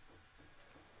Hulk.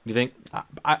 You think?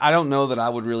 I don't know that I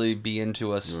would really be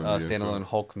into a wouldn't be into standalone it.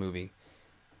 Hulk movie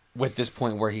with this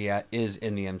point where he is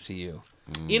in the MCU.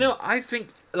 You know, I think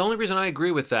the only reason I agree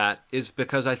with that is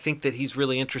because I think that he's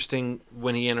really interesting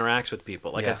when he interacts with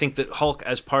people. Like, I Yeah. think that Hulk,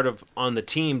 as part of on the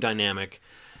team dynamic,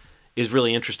 is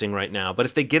really interesting right now. But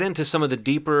if they get into some of the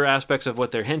deeper aspects of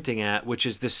what they're hinting at, which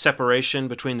is this separation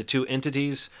between the two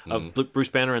entities of Bruce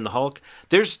Banner and the Hulk,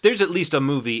 there's at least a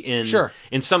movie in Sure.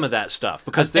 in some of that stuff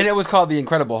because And it was called The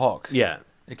Incredible Hulk. yeah.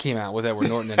 It came out with Edward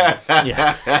Norton in it.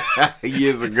 Yeah.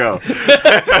 Years ago.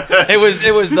 It was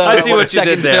the I see what you second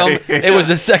did there. film. It was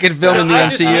the second film in the I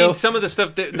just MCU. mean some of the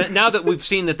stuff that now that we've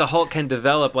seen that the Hulk can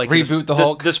develop, like Reboot the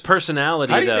Hulk. this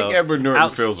personality. How do you though, think Edward Norton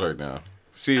outs- feels right now?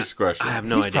 Serious question. I have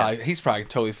no idea. He's probably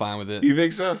totally fine with it. You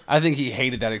think so? I think he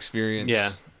hated that experience.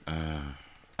 Yeah.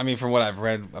 I mean, from what I've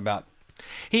read about.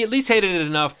 He at least hated it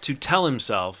enough to tell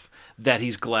himself that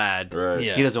he's glad Right.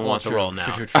 Yeah. he doesn't want True, the role true,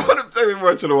 now. true, I true. would have every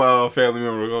once in a while a family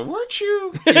member would go, weren't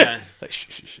you? Yeah. Like, shh,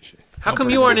 shh, shh, shh. How come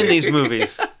you aren't in these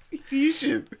movies? You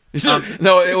should.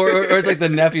 No, or it's like the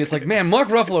nephew. It's like, man, Mark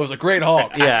Ruffalo is a great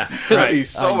Hulk. Yeah. Right. He's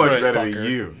so much right, better fucker. than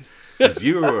you. Because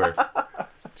you were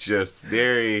just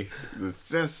very.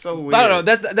 That's so weird. I don't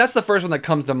know. That's the first one that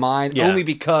comes to mind, Yeah. only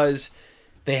because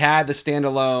they had the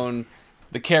standalone,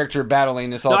 the character battling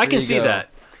this alter I can see ego.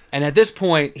 that. And at this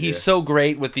point, he's Yeah. so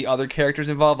great with the other characters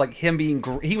involved. Like him being,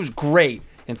 he was great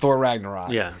in Thor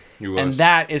Ragnarok. Yeah. He was. And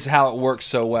that is how it works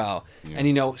so well.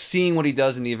 And seeing what he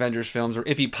does in the Avengers films, or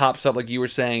if he pops up like you were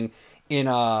saying in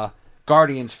a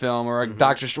Guardians film or a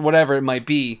Doctor Strange, whatever it might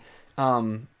be.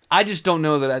 I just don't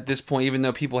know that at this point, even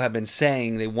though people have been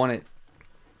saying they want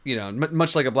it,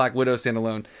 much like a Black Widow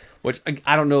standalone, which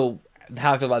I don't know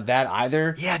how I feel about that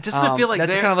either. Yeah, doesn't it feel like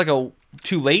that's they're- kind of like a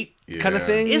too late kind of Yeah.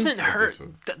 thing? Isn't her? so.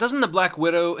 Doesn't the Black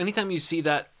Widow? Anytime you see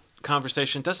that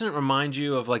conversation, doesn't it remind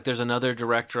you of like there's another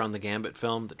director on the Gambit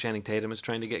film that Channing Tatum is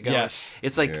trying to get going? Yes.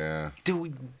 It's like, Yeah.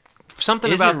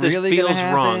 something Is about it this really gonna feels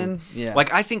wrong. happen? Yeah.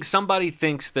 Like I think somebody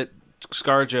thinks that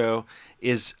ScarJo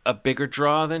is a bigger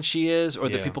draw than she is, or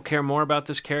that Yeah. people care more about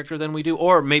this character than we do,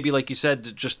 or maybe like you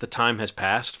said, just the time has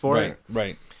passed for it.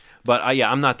 Right. But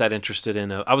I'm not that interested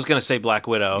in. I was gonna say Black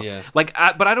Widow. Yeah.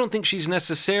 But I don't think she's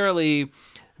necessarily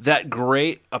that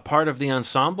great a part of the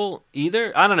ensemble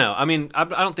either. I don't know. I mean, I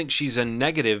don't think she's a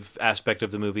negative aspect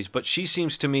of the movies, but she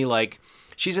seems to me like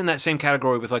she's in that same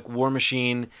category with like War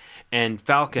Machine and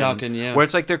Falcon, yeah. where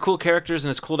it's like they're cool characters and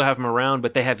it's cool to have them around,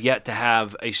 but they have yet to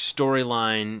have a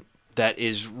storyline that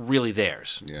is really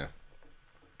theirs. Yeah,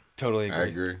 Totally I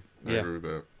agree. agree. I Yeah. agree with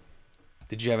that.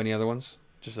 Did you have any other ones?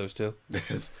 Just those two?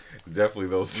 It's definitely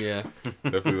those. Yeah.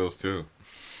 Definitely those two.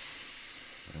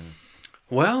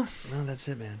 Well, No, that's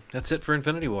it, man. that's it for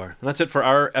Infinity War. And that's it for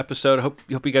our episode. I hope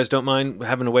you guys don't mind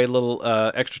having to wait a little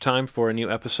extra time for a new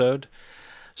episode.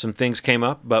 Some things came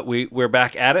up, but we're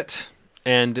back at it.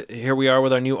 And here we are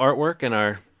with our new artwork and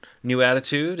our new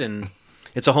attitude. And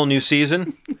it's a whole new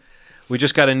season. We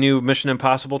just got a new Mission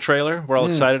Impossible trailer. We're all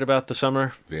excited about the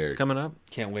summer Very. coming up.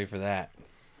 Can't wait for that.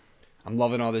 I'm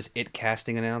loving all this It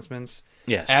casting announcements.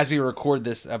 Yes. As we record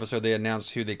this episode, they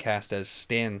announced who they cast as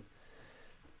Stan.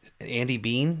 Andy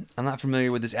Bean. I'm not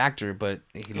familiar with this actor, but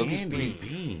he looks. Andy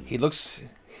Bean. He looks.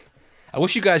 I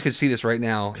wish you guys could see this right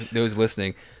now. Those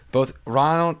listening, both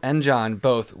Ronald and John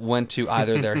both went to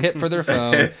either their hip for their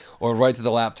phone or right to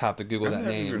the laptop to Google I've that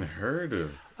never name. even heard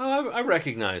of. Oh, I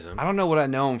recognize him. I don't know what I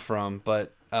know him from,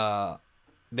 but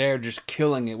they're just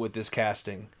killing it with this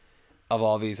casting of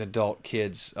all these adult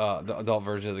kids, the adult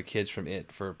version of the kids from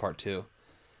It for part 2.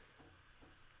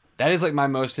 That is like my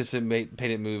most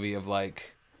anticipated movie of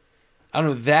like, I don't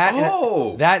know, that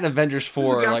Oh! that and Avengers This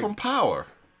 4. is a guy Like, from Power.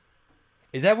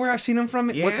 is that where I've seen him from?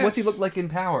 What's he Yes. look like in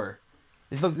Power?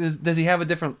 Does he have a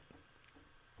different?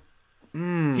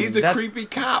 He's the that's- creepy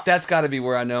cop. That's got to be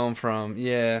where I know him from.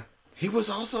 Yeah. He was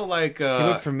also like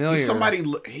looked familiar. He's somebody.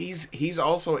 He's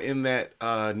also in that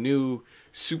new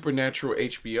Supernatural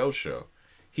HBO show.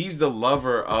 He's the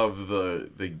lover of the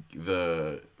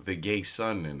gay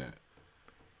son in that.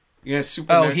 Yeah,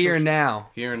 Supernatural. Oh, Here and Now.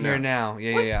 Here and Here Now. and Now.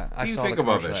 Yeah, What yeah. do you think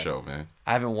about that show, man?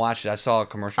 I haven't watched it. I saw a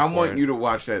commercial. I for want it. you to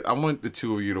watch that. I want the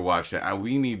two of you to watch that.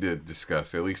 We need to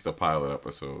discuss at least a pilot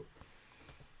episode.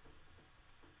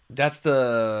 That's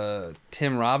the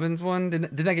Tim Robbins one.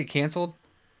 Didn't that get canceled?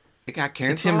 It got The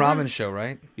canceled. Tim already? Robbins show,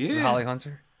 right? Yeah. With Holly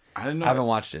Hunter. I didn't know. I haven't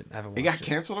watched it. It got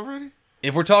canceled already.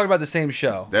 If we're talking about the same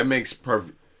show, That makes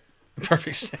perfect.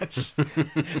 perfect sense. I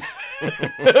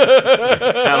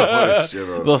don't want to shit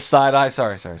on it. Little side eye.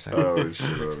 Sorry. I don't want to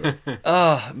shit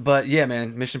on it. But yeah,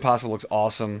 man, Mission Impossible looks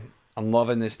awesome. I'm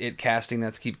loving this It casting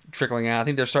that's keep trickling out. I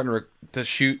think they're starting to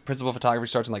shoot. Principal photography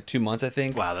starts in like 2 months, I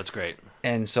think. Wow, that's great.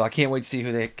 And so I can't wait to see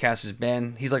who they cast as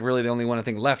Ben. He's like really the only one I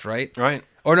think left, right? Right.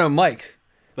 Or no, Mike.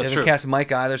 That's They true. haven't cast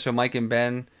Mike either, so Mike and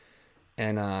Ben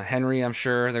and Henry, I'm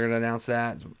sure they're gonna announce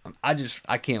that.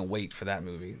 I can't wait for that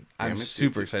movie. I'm Damn it,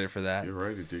 super dude. excited for that. You're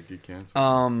right. It did get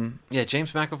canceled. Yeah,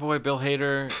 James McAvoy, Bill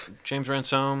Hader, James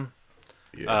Ransome,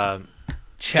 Yeah.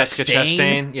 Jessica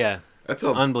Chastain. Yeah. That's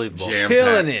a unbelievable. jam-packed-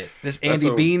 Killing it. This that's Andy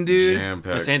a Bean dude.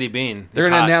 jam-packed- It's Andy Bean. They're He's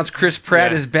gonna hot. announce Chris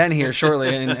Pratt Yeah. as Ben here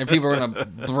shortly, and people are gonna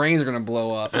brains are gonna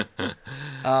blow up.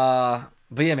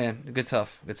 But yeah, man, good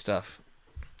stuff.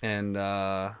 And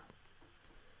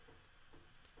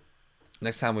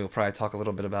next time we'll probably talk a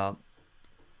little bit about.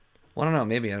 Well, I don't know,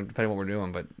 maybe depending on what we're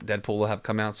doing, but Deadpool will have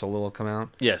come out, Solo will come out.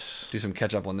 Yes. Do some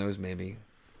catch up on those, maybe.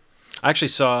 I actually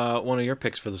saw one of your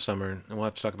picks for the summer, and we'll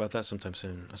have to talk about that sometime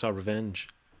soon. I saw Revenge.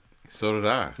 So did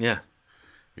I. Yeah.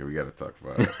 Yeah, we got to talk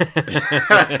about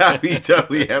it. We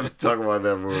definitely have to talk about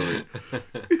that movie.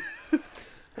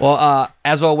 Well,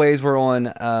 as always, we're on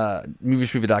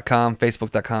movieshmovie.com,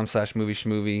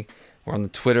 facebook.com/movieschmovie. We're on the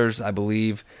Twitters, I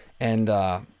believe. And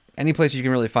any place you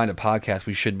can really find a podcast,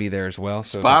 we should be there as well.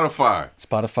 So Spotify.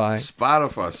 Spotify,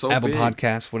 Spotify. So Apple big.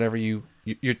 Podcasts, whatever you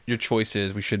your choice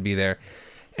is, we should be there.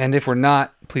 And if we're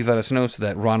not, please let us know so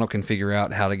that Ronald can figure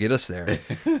out how to get us there.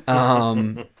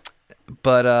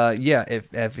 But yeah,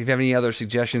 if you have any other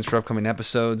suggestions for upcoming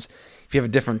episodes, if you have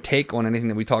a different take on anything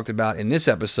that we talked about in this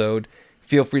episode,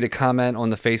 feel free to comment on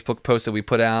the Facebook post that we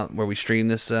put out where we stream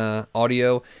this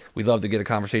audio. We'd love to get a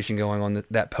conversation going on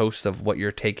that post of what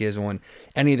your take is on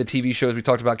any of the TV shows we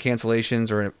talked about,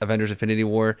 cancellations or Avengers Infinity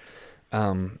War.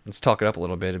 Let's talk it up a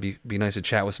little bit. It'd be nice to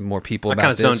chat with some more people about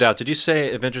this. I kind of zoned out. Did you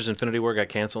say Avengers Infinity War got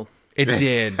canceled? It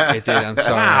did. It did. I'm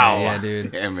sorry. Wow. Yeah,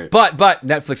 dude. Damn it. But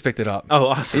Netflix picked it up. Oh,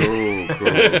 awesome. Ooh, cool.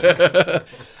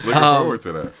 Looking forward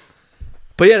to that.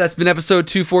 But yeah, that's been episode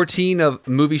 214 of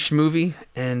Movie Schmovie.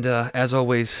 And as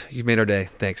always, you've made our day.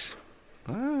 Thanks.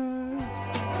 Bye.